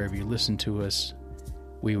find us, wherever you listen to us,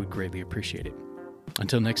 we would greatly appreciate it.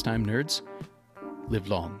 Until next time, nerds, live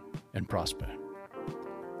long and prosper.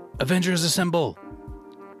 Avengers assemble!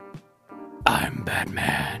 I'm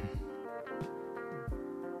Batman.